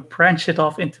if I would branch it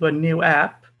off into a new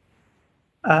app.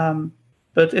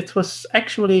 But it was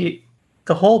actually,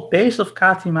 the whole base of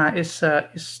Katima is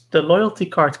the Loyalty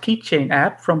Card Keychain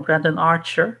app from Brandon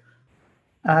Archer.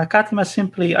 Katima is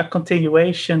simply a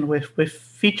continuation with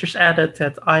features added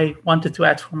that I wanted to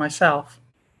add for myself.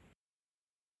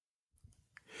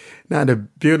 Now, the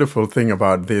beautiful thing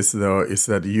about this, though, is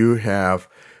that you have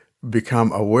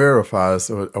become aware of us,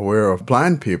 or aware of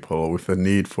blind people with the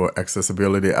need for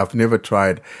accessibility. I've never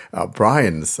tried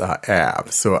Brian's app,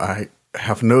 so I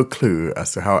have no clue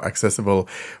as to how accessible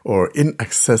or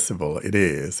inaccessible it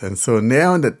is. And so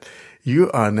now that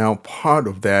you are now part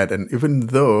of that, and even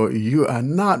though you are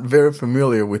not very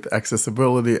familiar with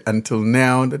accessibility until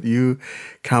now that you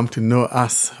come to know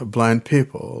us blind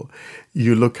people,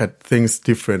 you look at things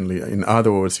differently. In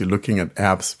other words, you're looking at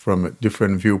apps from a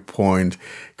different viewpoint,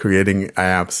 creating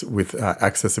apps with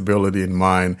accessibility in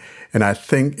mind. And I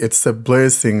think it's a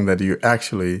blessing that you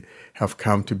actually have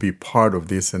come to be part of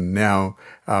this, and now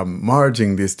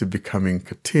merging this to becoming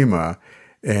Katima.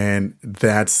 And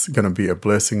that's going to be a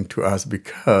blessing to us,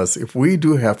 because if we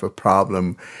do have a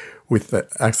problem with the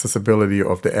accessibility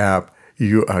of the app,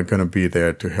 you are going to be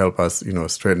there to help us,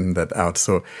 straighten that out.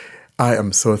 So I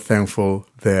am so thankful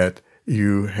that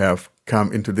you have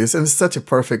come into this, and it's such a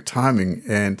perfect timing.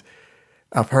 And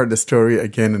I've heard the story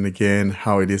again and again,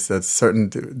 how it is that certain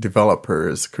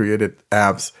developers created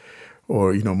apps,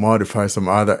 or modify some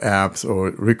other apps,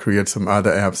 or recreate some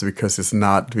other apps because it's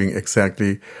not doing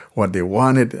exactly what they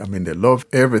wanted. I mean, they love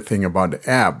everything about the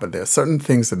app, but there are certain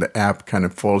things that the app kind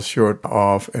of falls short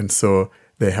of, and so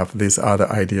they have these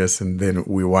other ideas, and then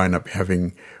we wind up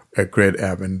having a great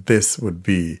app. And this would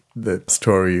be the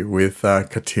story with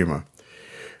Katima.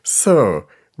 So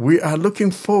we are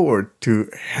looking forward to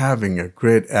having a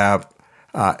great app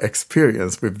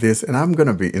experience with this, and I'm going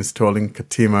to be installing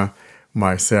Katima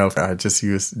myself. I just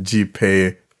use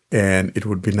GPay, and it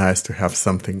would be nice to have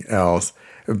something else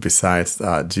besides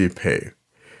GPay.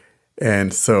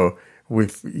 And so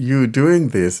with you doing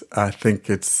this, I think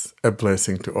it's a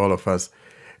blessing to all of us.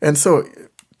 And so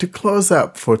to close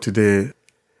up for today,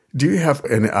 do you have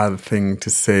any other thing to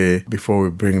say before we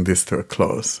bring this to a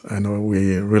close? I know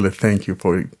we really thank you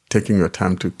for taking your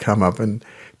time to come up and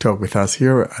talk with us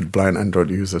here at Blind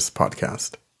Android Users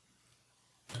Podcast.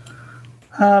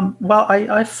 Well,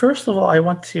 I first of all, I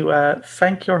want to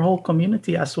thank your whole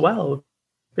community as well.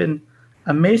 It's been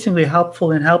amazingly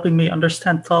helpful in helping me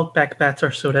understand TalkBack better,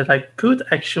 so that I could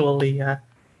actually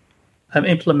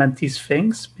implement these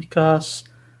things. Because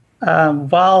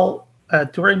while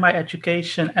during my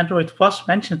education, Android was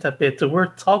mentioned a bit, the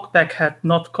word TalkBack had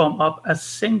not come up a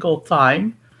single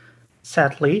time,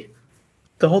 sadly.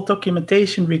 The whole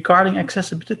documentation regarding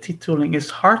accessibility tooling is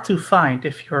hard to find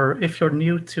if you're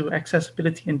new to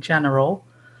accessibility in general.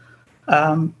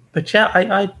 But yeah,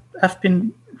 I have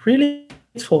been really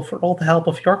grateful for all the help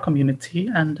of your community,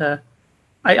 and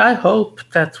I hope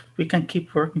that we can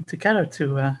keep working together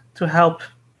to help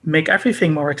make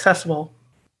everything more accessible.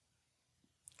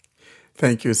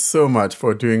 Thank you so much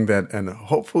for doing that, and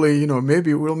hopefully,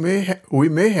 maybe we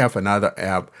may have another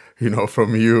app,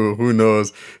 from you. Who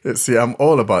knows? See, I'm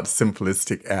all about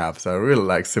simplistic apps. I really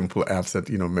like simple apps that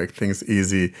make things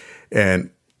easy,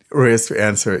 and Raise to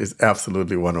Answer is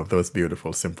absolutely one of those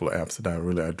beautiful, simple apps that I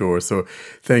really adore. So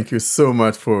thank you so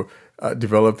much for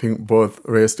developing both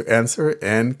Raise to Answer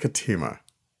and Katima.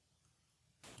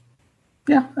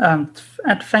 Yeah, and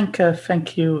thank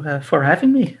you for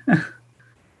having me.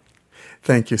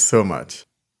 Thank you so much.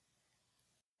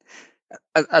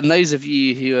 And those of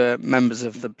you who are members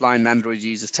of the Blind Android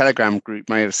Users Telegram group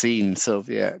may have seen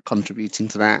Sylvia contributing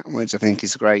to that, which I think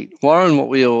is great. Warren, what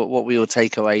were your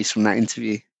takeaways from that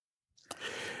interview?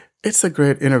 It's a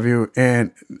great interview,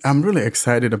 and I'm really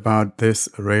excited about this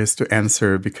Raise to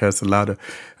Answer because a lot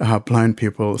of blind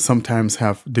people sometimes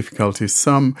have difficulty.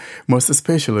 Some, most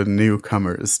especially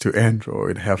newcomers to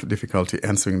Android, have difficulty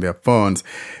answering their phones.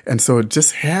 And so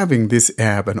just having this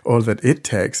app and all that it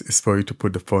takes is for you to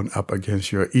put the phone up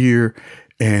against your ear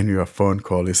and your phone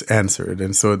call is answered.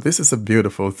 And so this is a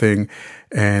beautiful thing,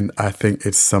 and I think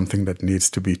it's something that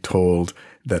needs to be told,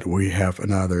 that we have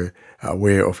another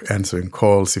way of answering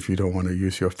calls if you don't want to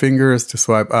use your fingers to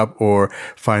swipe up or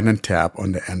find and tap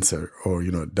on the answer, or,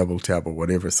 double tap or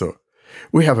whatever. So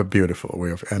we have a beautiful way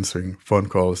of answering phone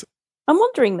calls. I'm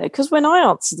wondering though, because when I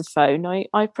answer the phone,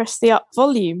 I press the up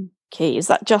volume key. Is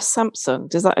that just Samsung?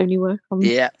 Does that only work on?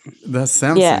 Yeah, that's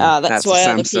Samsung. Yeah, that's why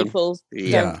other Samsung. people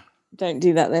don't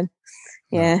do that then.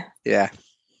 Yeah. Yeah.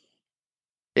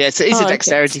 Yeah, it's a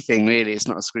dexterity thing, really. It's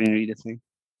not a screen reader thing.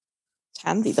 It's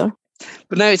handy though.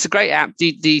 But no, it's a great app.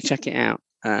 Do check it out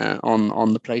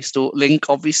on the Play Store. Link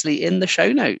obviously in the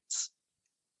show notes.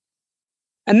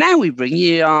 And now we bring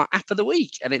you our app of the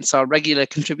week, and it's our regular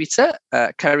contributor,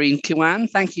 Karine Kiwan.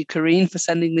 Thank you, Karine, for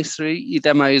sending this through. Your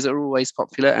demos are always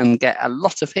popular and get a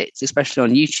lot of hits, especially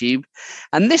on YouTube.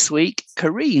 And this week,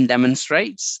 Karine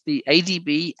demonstrates the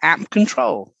ADB app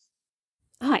control.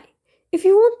 Hi. If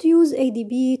you want to use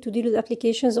ADB to deal with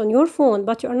applications on your phone,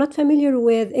 but you are not familiar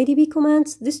with ADB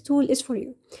commands, this tool is for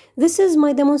you. This is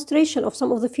my demonstration of some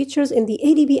of the features in the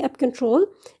ADB app control,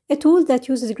 a tool that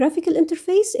uses a graphical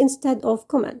interface instead of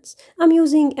commands. I'm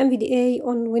using NVDA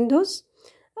on Windows.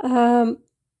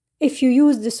 If you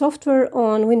use the software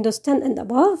on Windows 10 and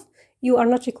above, you are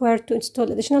not required to install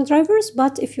additional drivers,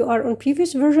 but if you are on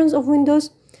previous versions of Windows,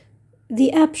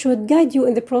 the app should guide you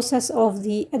in the process of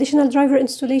the additional driver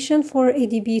installation for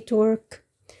ADB to work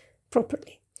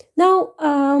properly. Now,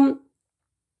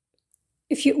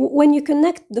 when you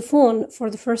connect the phone for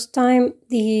the first time,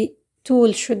 the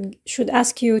tool should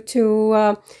ask you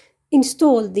to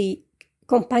install the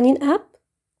companion app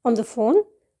on the phone.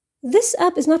 This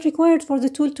app is not required for the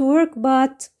tool to work,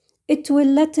 but it will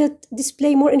let it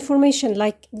display more information,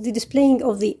 like the displaying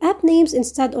of the app names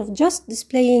instead of just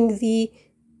displaying the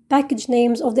package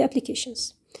names of the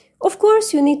applications. Of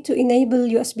course, you need to enable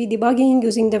USB debugging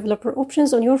using developer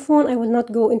options on your phone. I will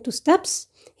not go into steps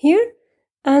here.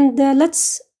 And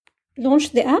let's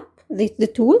launch the app,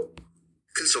 the tool.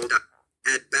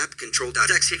 Console.add BAP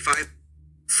control.exe5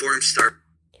 form start.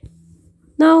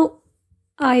 Now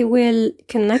I will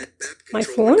connect my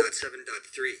phone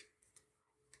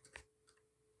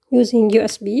using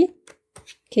USB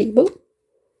cable.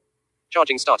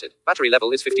 Charging started. Battery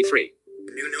level is 53.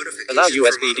 New notification Allow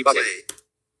USB from debugging.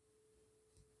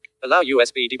 Allow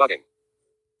USB debugging.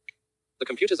 The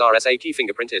computer's RSA key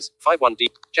fingerprint is 51D.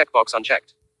 Checkbox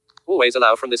unchecked. Always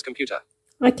allow from this computer.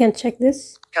 I can check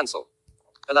this. Cancel.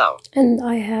 Allow. And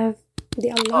I have the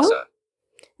allow. Answer.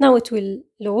 Now it will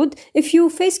load. If you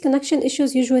face connection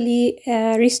issues, usually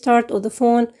a restart of the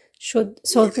phone should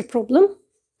solve the problem.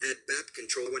 Add BAP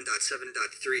control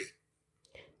 1.7.3.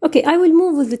 Okay, I will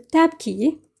move with the tab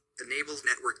key. Enable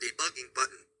network debugging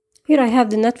button. Here I have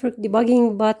the network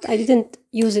debugging, but I didn't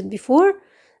use it before.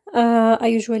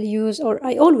 I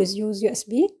always use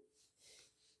USB.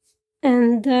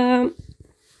 And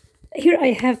here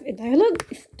I have a dialog.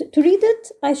 To read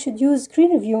it, I should use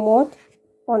screen review mode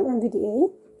on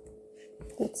NVDA.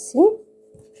 Let's see.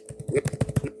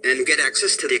 And get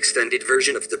access to the extended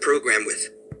version of the program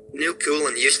with new cool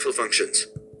and useful functions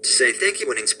to say thank you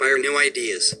and inspire new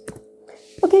ideas.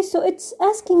 Okay, so it's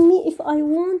asking me if I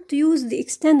want to use the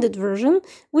extended version,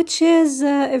 which is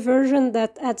a version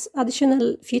that adds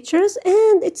additional features,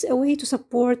 and it's a way to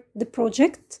support the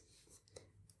project.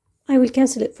 I will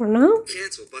cancel it for now.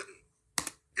 Cancel button.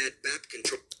 Add BAP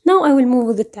control. Now I will move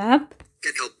with the tab.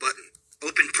 Get help button.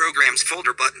 Open programs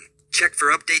folder button. Check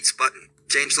for updates button.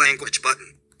 Change language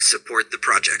button. Support the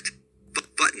project.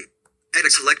 Button.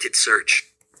 Edit selected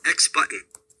search. X button.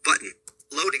 Button.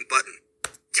 Loading button.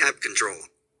 Tab control.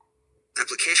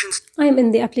 Applications. I'm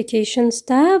in the applications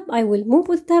tab. I will move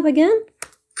with tab again.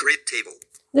 Create table.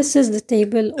 This is the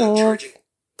table of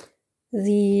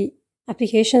the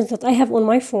applications that I have on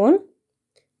my phone.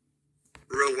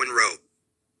 Row 1 row.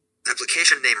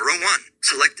 Application name Row 1,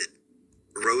 selected.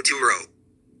 Row 2 row.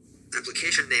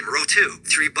 Application name row 2,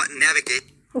 3 button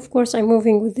navigate. Of course, I'm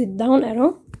moving with the down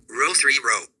arrow. Row 3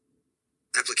 row.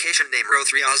 Application name row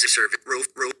 3 Aussie service.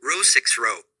 Row 6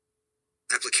 row.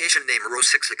 Application name row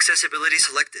 6 accessibility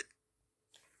selected.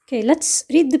 Okay, let's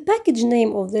read the package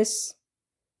name of this.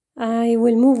 I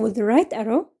will move with the right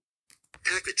arrow.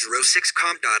 Package row 6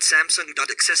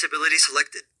 com.samsung.accessibility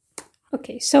selected.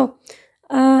 Okay, so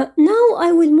now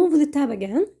I will move the tab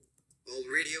again. All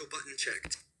radio button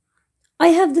checked. I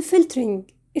have the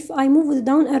filtering. If I move with the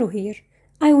down arrow here,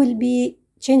 I will be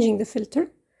changing the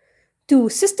filter to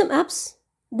system apps,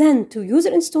 then to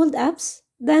user installed apps,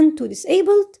 then to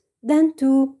disabled, then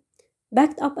to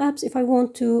backed up apps if I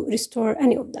want to restore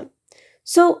any of them.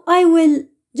 So I will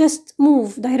just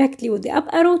move directly with the up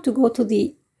arrow to go to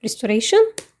the restoration.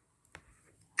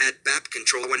 Add BAP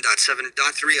control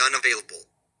 1.7.3 unavailable.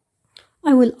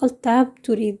 I will alt tab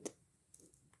to read.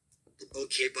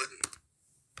 OK button.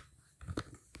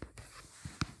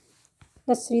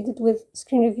 Let's read it with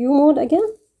screen review mode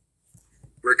again.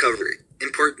 Recovery.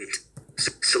 Important.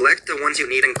 Select the ones you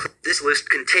need and click. This list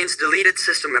contains deleted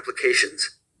system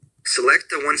applications. Select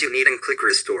the ones you need and click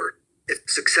Restore. If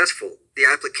successful, the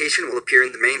application will appear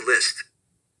in the main list.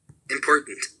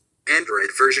 Important. Android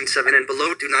version 7 and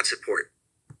below do not support.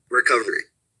 Recovery.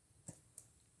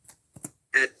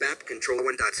 Add BAP control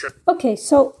 1.7. Okay,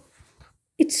 so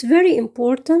it's very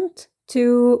important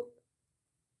to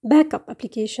back up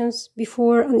applications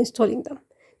before uninstalling them,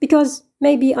 because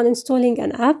maybe uninstalling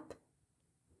an app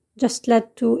just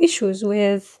led to issues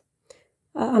with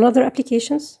another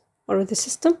applications or with the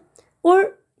system,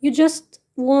 or you just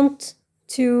want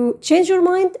to change your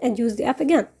mind and use the app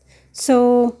again.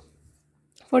 So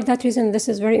for that reason, this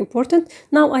is very important.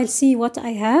 Now I'll see what I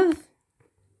have.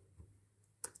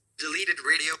 Deleted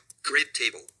radio grid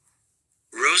table.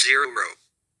 Row 0 row.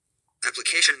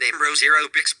 Application name row 0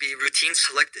 Bixby routines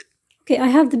selected. Okay, I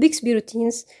have the Bixby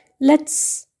routines.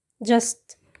 Let's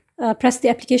just press the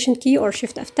application key or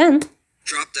Shift F10.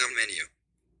 Drop down menu.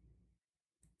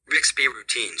 Bixby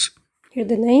routines. Here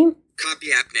the name.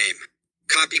 Copy app name.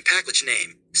 Copy package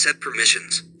name. Set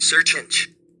permissions. Search inch.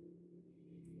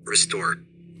 Restore.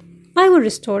 I will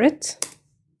restore it.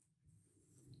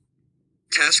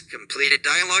 Task completed.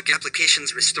 Dialog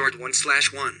applications restored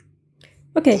 1/1.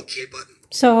 Okay. OK button.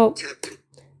 So Tab.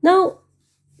 now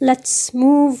let's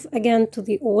move again to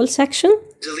the all section.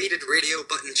 Deleted radio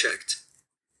button checked.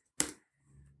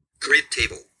 Grid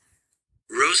table.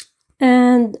 Rows.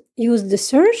 And use the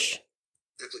search.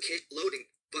 Application loading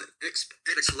button.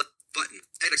 Edit select button.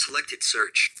 Edit selected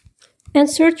search. And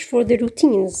search for the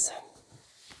routines.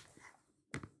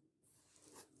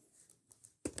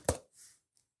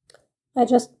 I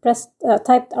just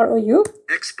typed ROU.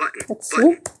 X button. Let's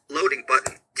button. see. Loading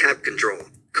button. Tab control.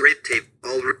 Grid table.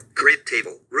 Grid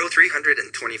table. Row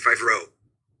 325 row.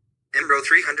 Row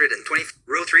 320.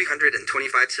 Row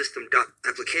 325 system dot.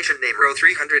 Application name row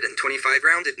 325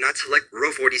 rounded not select.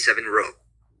 Row 47 row.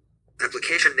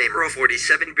 Application name row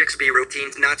 47 Bixby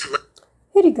routines not select.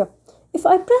 Here you go. If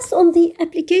I press on the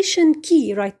application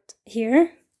key right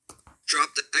here.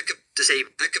 Drop the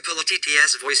disable Acapella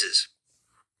TTS voices.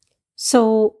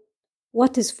 So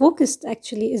what is focused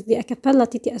actually is the Acapella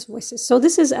TTS voices. So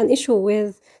this is an issue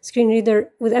with screen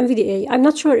reader with NVDA. I'm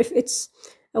not sure if it's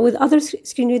with other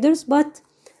screen readers, but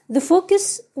the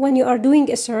focus when you are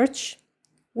doing a search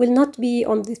will not be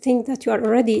on the thing that you are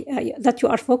already that you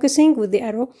are focusing with the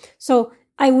arrow. So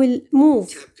I will move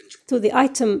to the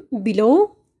item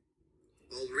below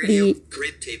the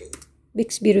grid table.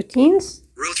 Bixby routines.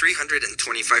 Row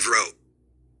 325 row.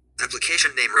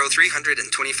 Application name row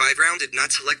 325 rounded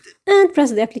not selected. And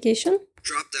press the application.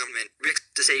 Drop down menu.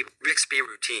 Disable Bixby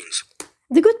routines.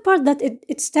 The good part that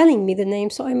it's telling me the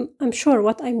name, so I'm sure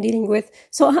what I'm dealing with.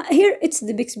 So here it's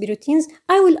the Bixby routines.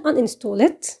 I will uninstall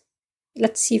it.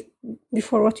 Let's see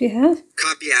before what we have.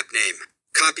 Copy app name.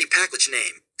 Copy package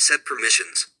name. Set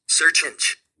permissions. Search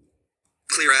inch.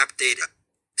 Clear app data.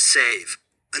 Save.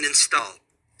 Uninstall.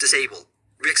 Disable.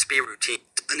 Bixby routine.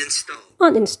 Uninstall.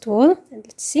 Uninstall. And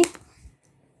let's see.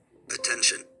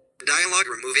 Attention. Dialog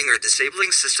removing or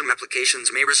disabling system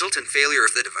applications may result in failure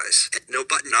of the device. No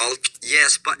button alt.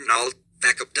 Yes button alt.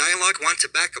 Backup dialog. Want to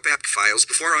backup app files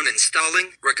before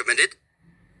uninstalling? Recommended.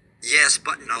 Yes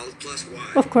button alt plus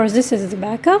Y. Of course, this is the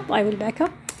backup. I will back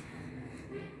up.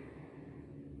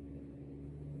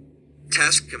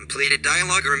 Task completed.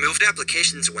 Dialog removed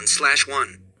applications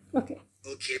 1/1. Okay.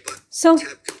 OK button. So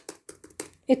Tab.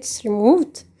 it's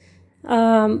removed.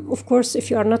 Of course, if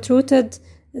you are not rooted,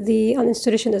 the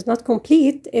uninstallation is not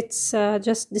complete. It's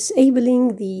just disabling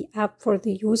the app for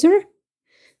the user.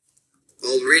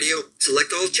 All radio,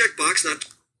 select all checkbox not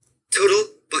total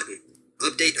button.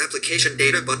 Update application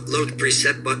data load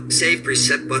preset save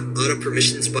preset auto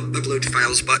permissions upload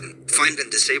files button. Find and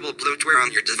disable bloatware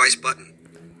on your device button.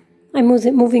 I'm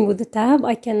moving with the tab.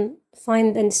 I can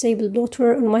find and disable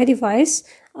bloatware on my device.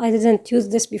 I didn't use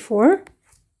this before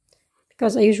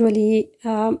because I usually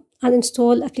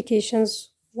uninstall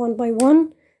applications one by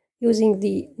one using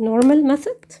the normal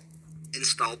method.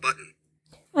 Install button.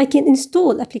 I can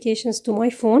install applications to my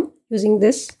phone using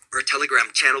this. Or Telegram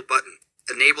channel button.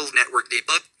 Enable network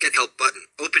debug. Get help button.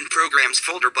 Open programs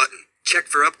folder button. Check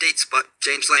for updates button.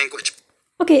 Change language.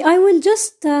 Okay, I will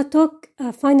just talk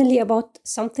finally about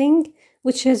something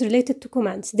which is related to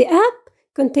commands. The app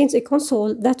contains a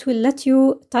console that will let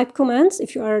you type commands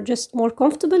if you are just more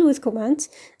comfortable with commands.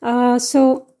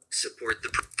 Support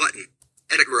the button.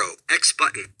 Edit row. X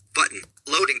button. Button.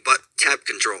 Loading button. Tab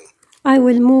control. I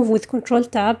will move with Control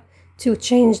Tab to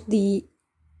change the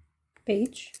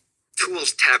page.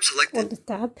 Tools tab selected. Or the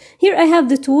tab. Here I have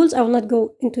the tools. I will not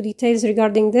go into details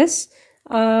regarding this.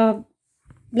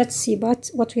 Let's see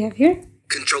what we have here.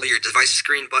 Control your device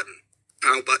screen button.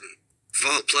 Power button.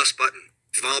 Vol plus button.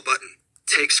 Vol button.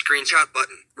 Take screenshot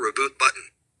button. Reboot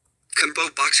button. Combo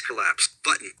box collapse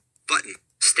button. Button.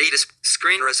 Status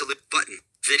screen resolute button.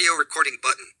 Video recording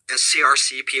button.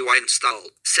 SCRCPY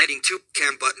installed. Setting 2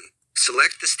 cam button.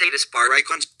 Select the status bar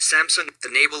icons. Samsung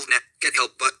enable net. Get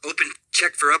help button. Open.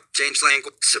 Check for up. Change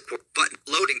language. Support button.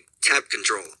 Loading. Tab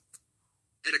control.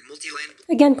 Edit multi-line.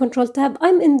 Again, Control Tab.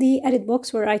 I'm in the edit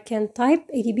box where I can type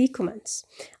ADB commands.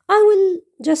 I will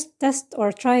just test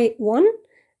or try one,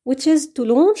 which is to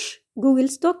launch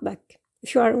Google's TalkBack.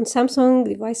 If you are on Samsung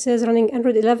devices running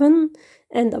Android 11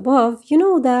 and above, you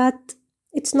know that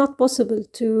it's not possible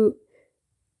to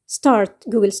start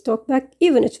Google's TalkBack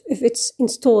even if it's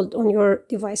installed on your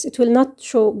device. It will not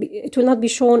be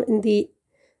shown in the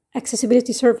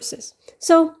accessibility services.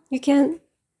 So you can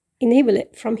enable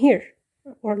it from here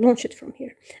or launch it from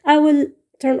here. I will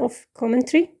turn off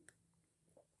commentary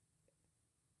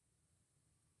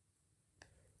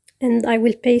and I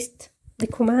will paste the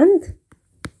command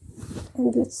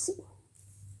and let's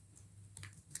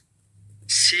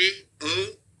see.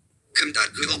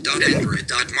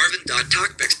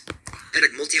 com.google.android.marvin.talkback.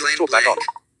 Edit multi-line Talkback blank. on.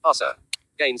 Answer.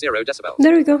 Gain 0 decibels.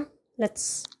 There we go.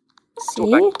 Let's see.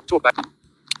 Talkback.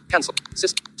 Cancel.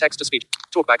 System. Text to speech.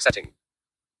 Talkback setting.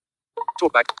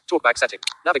 Talkback setting.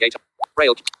 Navigate.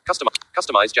 Braille.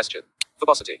 Customize gesture.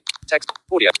 Verbosity. Text.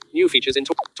 Audio. New features in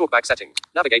Talkback setting.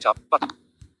 Navigate up. Button.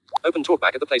 Open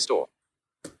Talkback at the Play Store.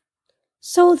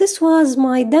 So this was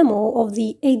my demo of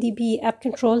the ADB app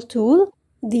control tool.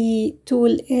 The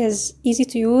tool is easy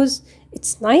to use.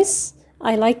 It's nice.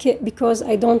 I like it because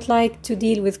I don't like to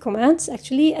deal with commands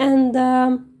actually.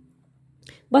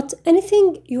 But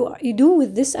anything you do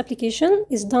with this application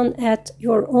is done at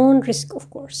your own risk, of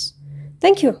course.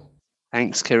 Thank you.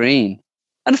 Thanks, Karine.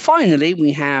 And finally,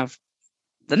 we have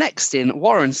the next in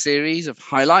Warren's series of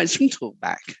highlights from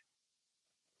TalkBack.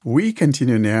 We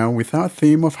continue now with our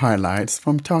theme of highlights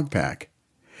from TalkBack.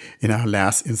 In our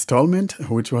last installment,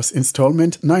 which was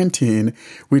installment 19,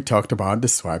 we talked about the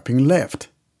swiping left.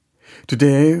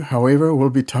 Today, however, we'll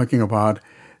be talking about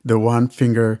the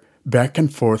one-finger back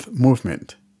and forth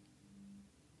movement.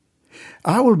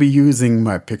 I will be using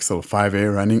my Pixel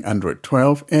 5a running Android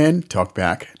 12 and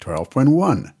TalkBack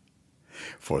 12.1.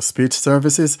 For speech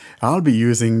services, I'll be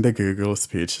using the Google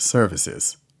Speech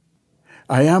Services.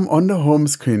 I am on the home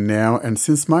screen now, and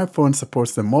since my phone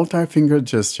supports the multi-finger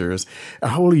gestures,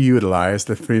 I will utilize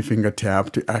the three-finger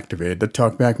tap to activate the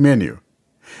TalkBack menu.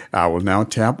 I will now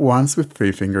tap once with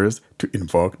 3 fingers to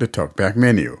invoke the TalkBack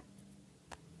menu.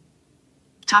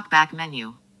 TalkBack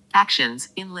menu. Actions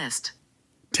in list.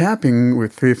 Tapping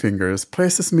with 3 fingers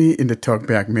places me in the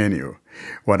TalkBack menu.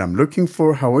 What I'm looking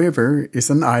for, however, is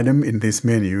an item in this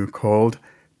menu called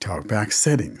TalkBack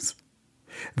Settings.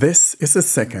 This is the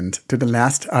second to the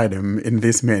last item in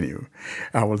this menu.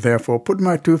 I will therefore put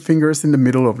my 2 fingers in the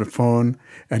middle of the phone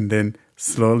and then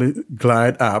slowly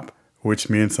glide up, which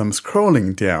means I'm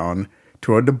scrolling down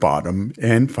toward the bottom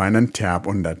and find and tap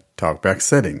on that TalkBack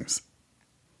Settings.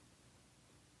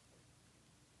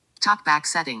 TalkBack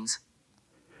settings.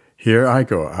 Here I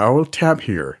go. I will tap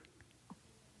here.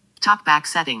 TalkBack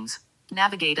settings.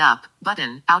 Navigate up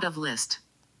button out of list.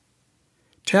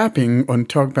 Tapping on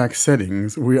TalkBack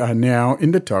Settings, we are now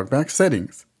in the TalkBack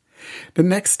Settings. The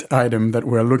next item that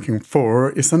we're looking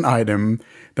for is an item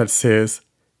that says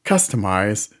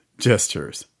Customize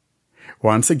Gestures.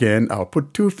 Once again, I'll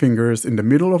put 2 fingers in the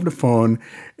middle of the phone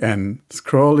and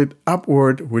scroll it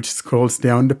upward, which scrolls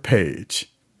down the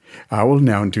page. I will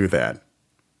now do that.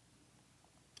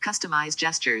 Customize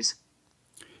gestures.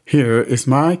 Here is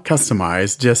my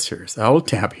customized gestures. I'll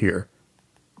tap here.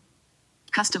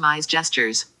 Customize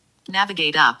gestures.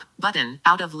 Navigate up, button,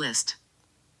 out of list.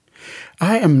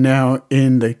 I am now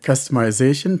in the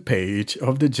customization page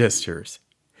of the gestures.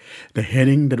 The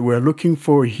heading that we're looking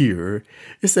for here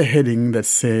is a heading that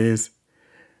says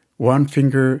one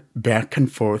finger back and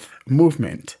forth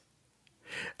movement.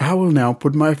 I will now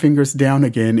put my fingers down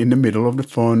again in the middle of the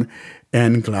phone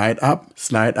and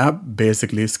slide up,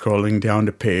 basically scrolling down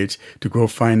the page to go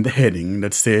find the heading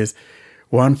that says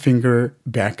one finger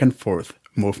back and forth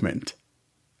movement.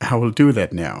 I will do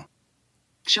that now.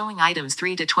 Showing items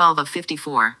 3 to 12 of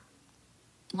 54.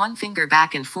 One finger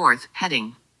back and forth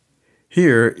heading.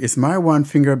 Here is my one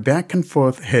finger back and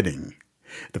forth heading.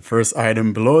 The first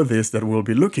item below this that we'll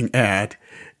be looking at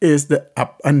is the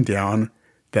up and down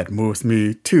that moves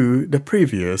me to the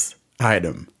previous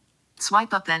item.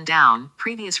 Swipe up then down,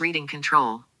 previous reading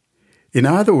control. In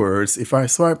other words, if I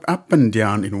swipe up and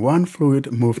down in one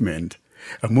fluid movement,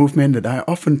 a movement that I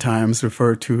oftentimes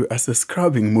refer to as a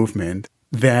scrubbing movement,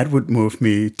 that would move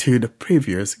me to the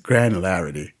previous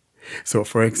granularity. So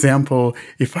for example,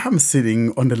 if I'm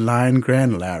sitting on the line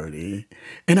granularity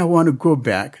and I want to go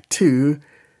back to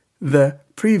the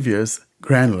previous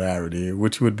granularity,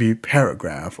 which would be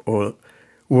paragraph or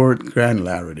word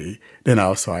granularity, then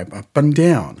I'll swipe up and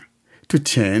down to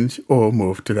change or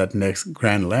move to that next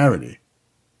granularity.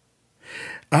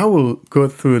 I will go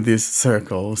through this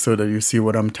circle so that you see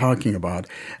what I'm talking about.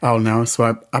 I'll now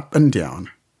swipe up and down.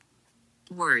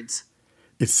 Words.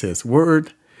 It says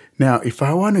word. Now, if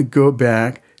I want to go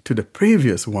back to the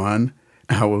previous one,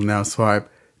 I will now swipe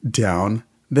down,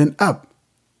 then up.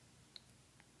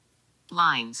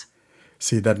 Lines.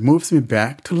 See, that moves me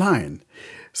back to line.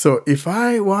 So if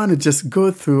I want to just go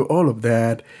through all of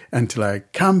that until I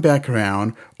come back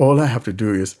around, all I have to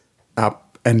do is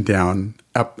up and down,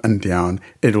 up and down.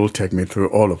 It will take me through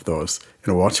all of those.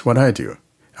 And watch what I do.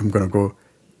 I'm going to go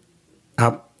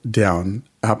up, down,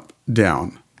 up,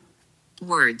 down.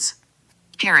 Words.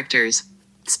 Characters.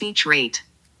 Speech rate.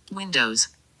 Windows.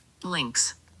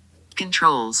 Links.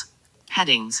 Controls.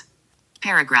 Headings.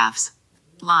 Paragraphs.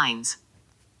 Lines.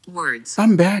 Words.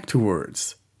 I'm back to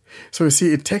words. So you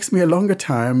see, it takes me a longer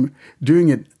time doing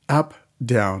it up,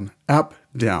 down,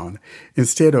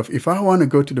 instead of if I want to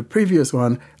go to the previous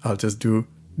one, I'll just do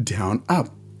down, up.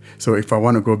 So if I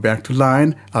want to go back to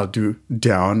line, I'll do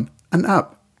down and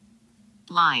up.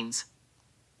 Lines.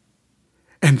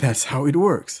 And that's how it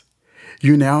works.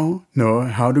 You now know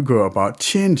how to go about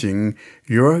changing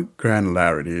your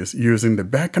granularities using the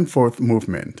back and forth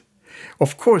movement.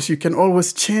 Of course, you can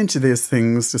always change these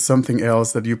things to something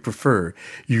else that you prefer.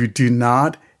 You do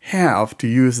not have to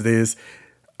use this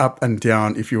up and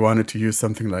down if you wanted to use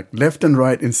something like left and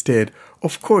right instead.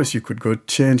 Of course, you could go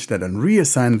change that and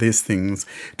reassign these things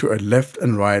to a left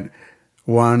and right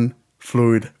one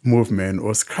fluid movement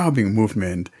or scrubbing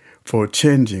movement for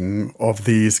changing of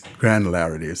these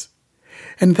granularities.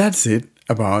 And that's it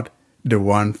about the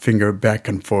one finger back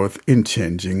and forth in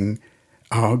changing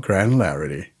our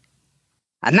granularity.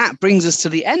 And that brings us to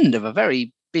the end of a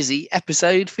very busy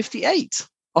episode 58.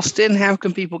 Austin, how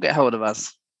can people get hold of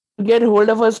us? To get hold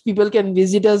of us, people can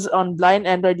visit us on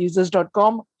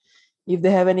blindandroidusers.com. If they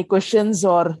have any questions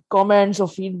or comments or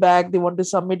feedback, they want to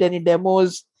submit any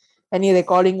demos, any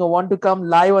recording, or want to come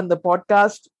live on the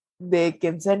podcast, they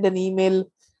can send an email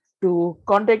to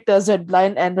contact us at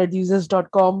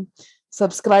blindandroidusers.com.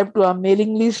 Subscribe to our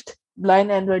mailing list,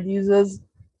 Blind Android Users,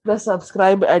 plus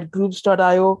subscribe at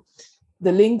groups.io.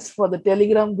 The links for the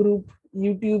Telegram group,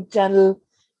 YouTube channel,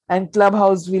 and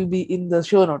Clubhouse will be in the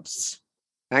show notes.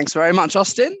 Thanks very much,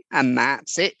 Austin. And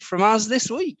that's it from us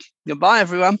this week. Goodbye,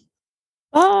 everyone.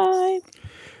 Bye.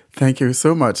 Thank you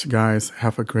so much, guys.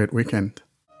 Have a great weekend.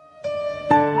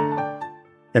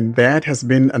 And that has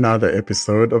been another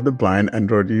episode of the Blind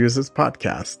Android Users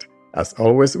Podcast. As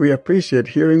always, we appreciate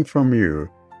hearing from you.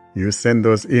 You send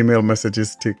those email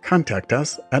messages to contact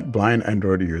us at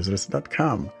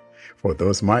blindandroidusers.com. For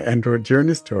those My Android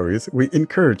Journey stories, we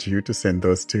encourage you to send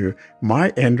those to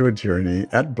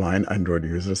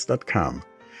myandroidjourney@blindandroidusers.com.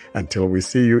 Until we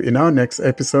see you in our next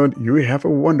episode, you have a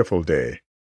wonderful day.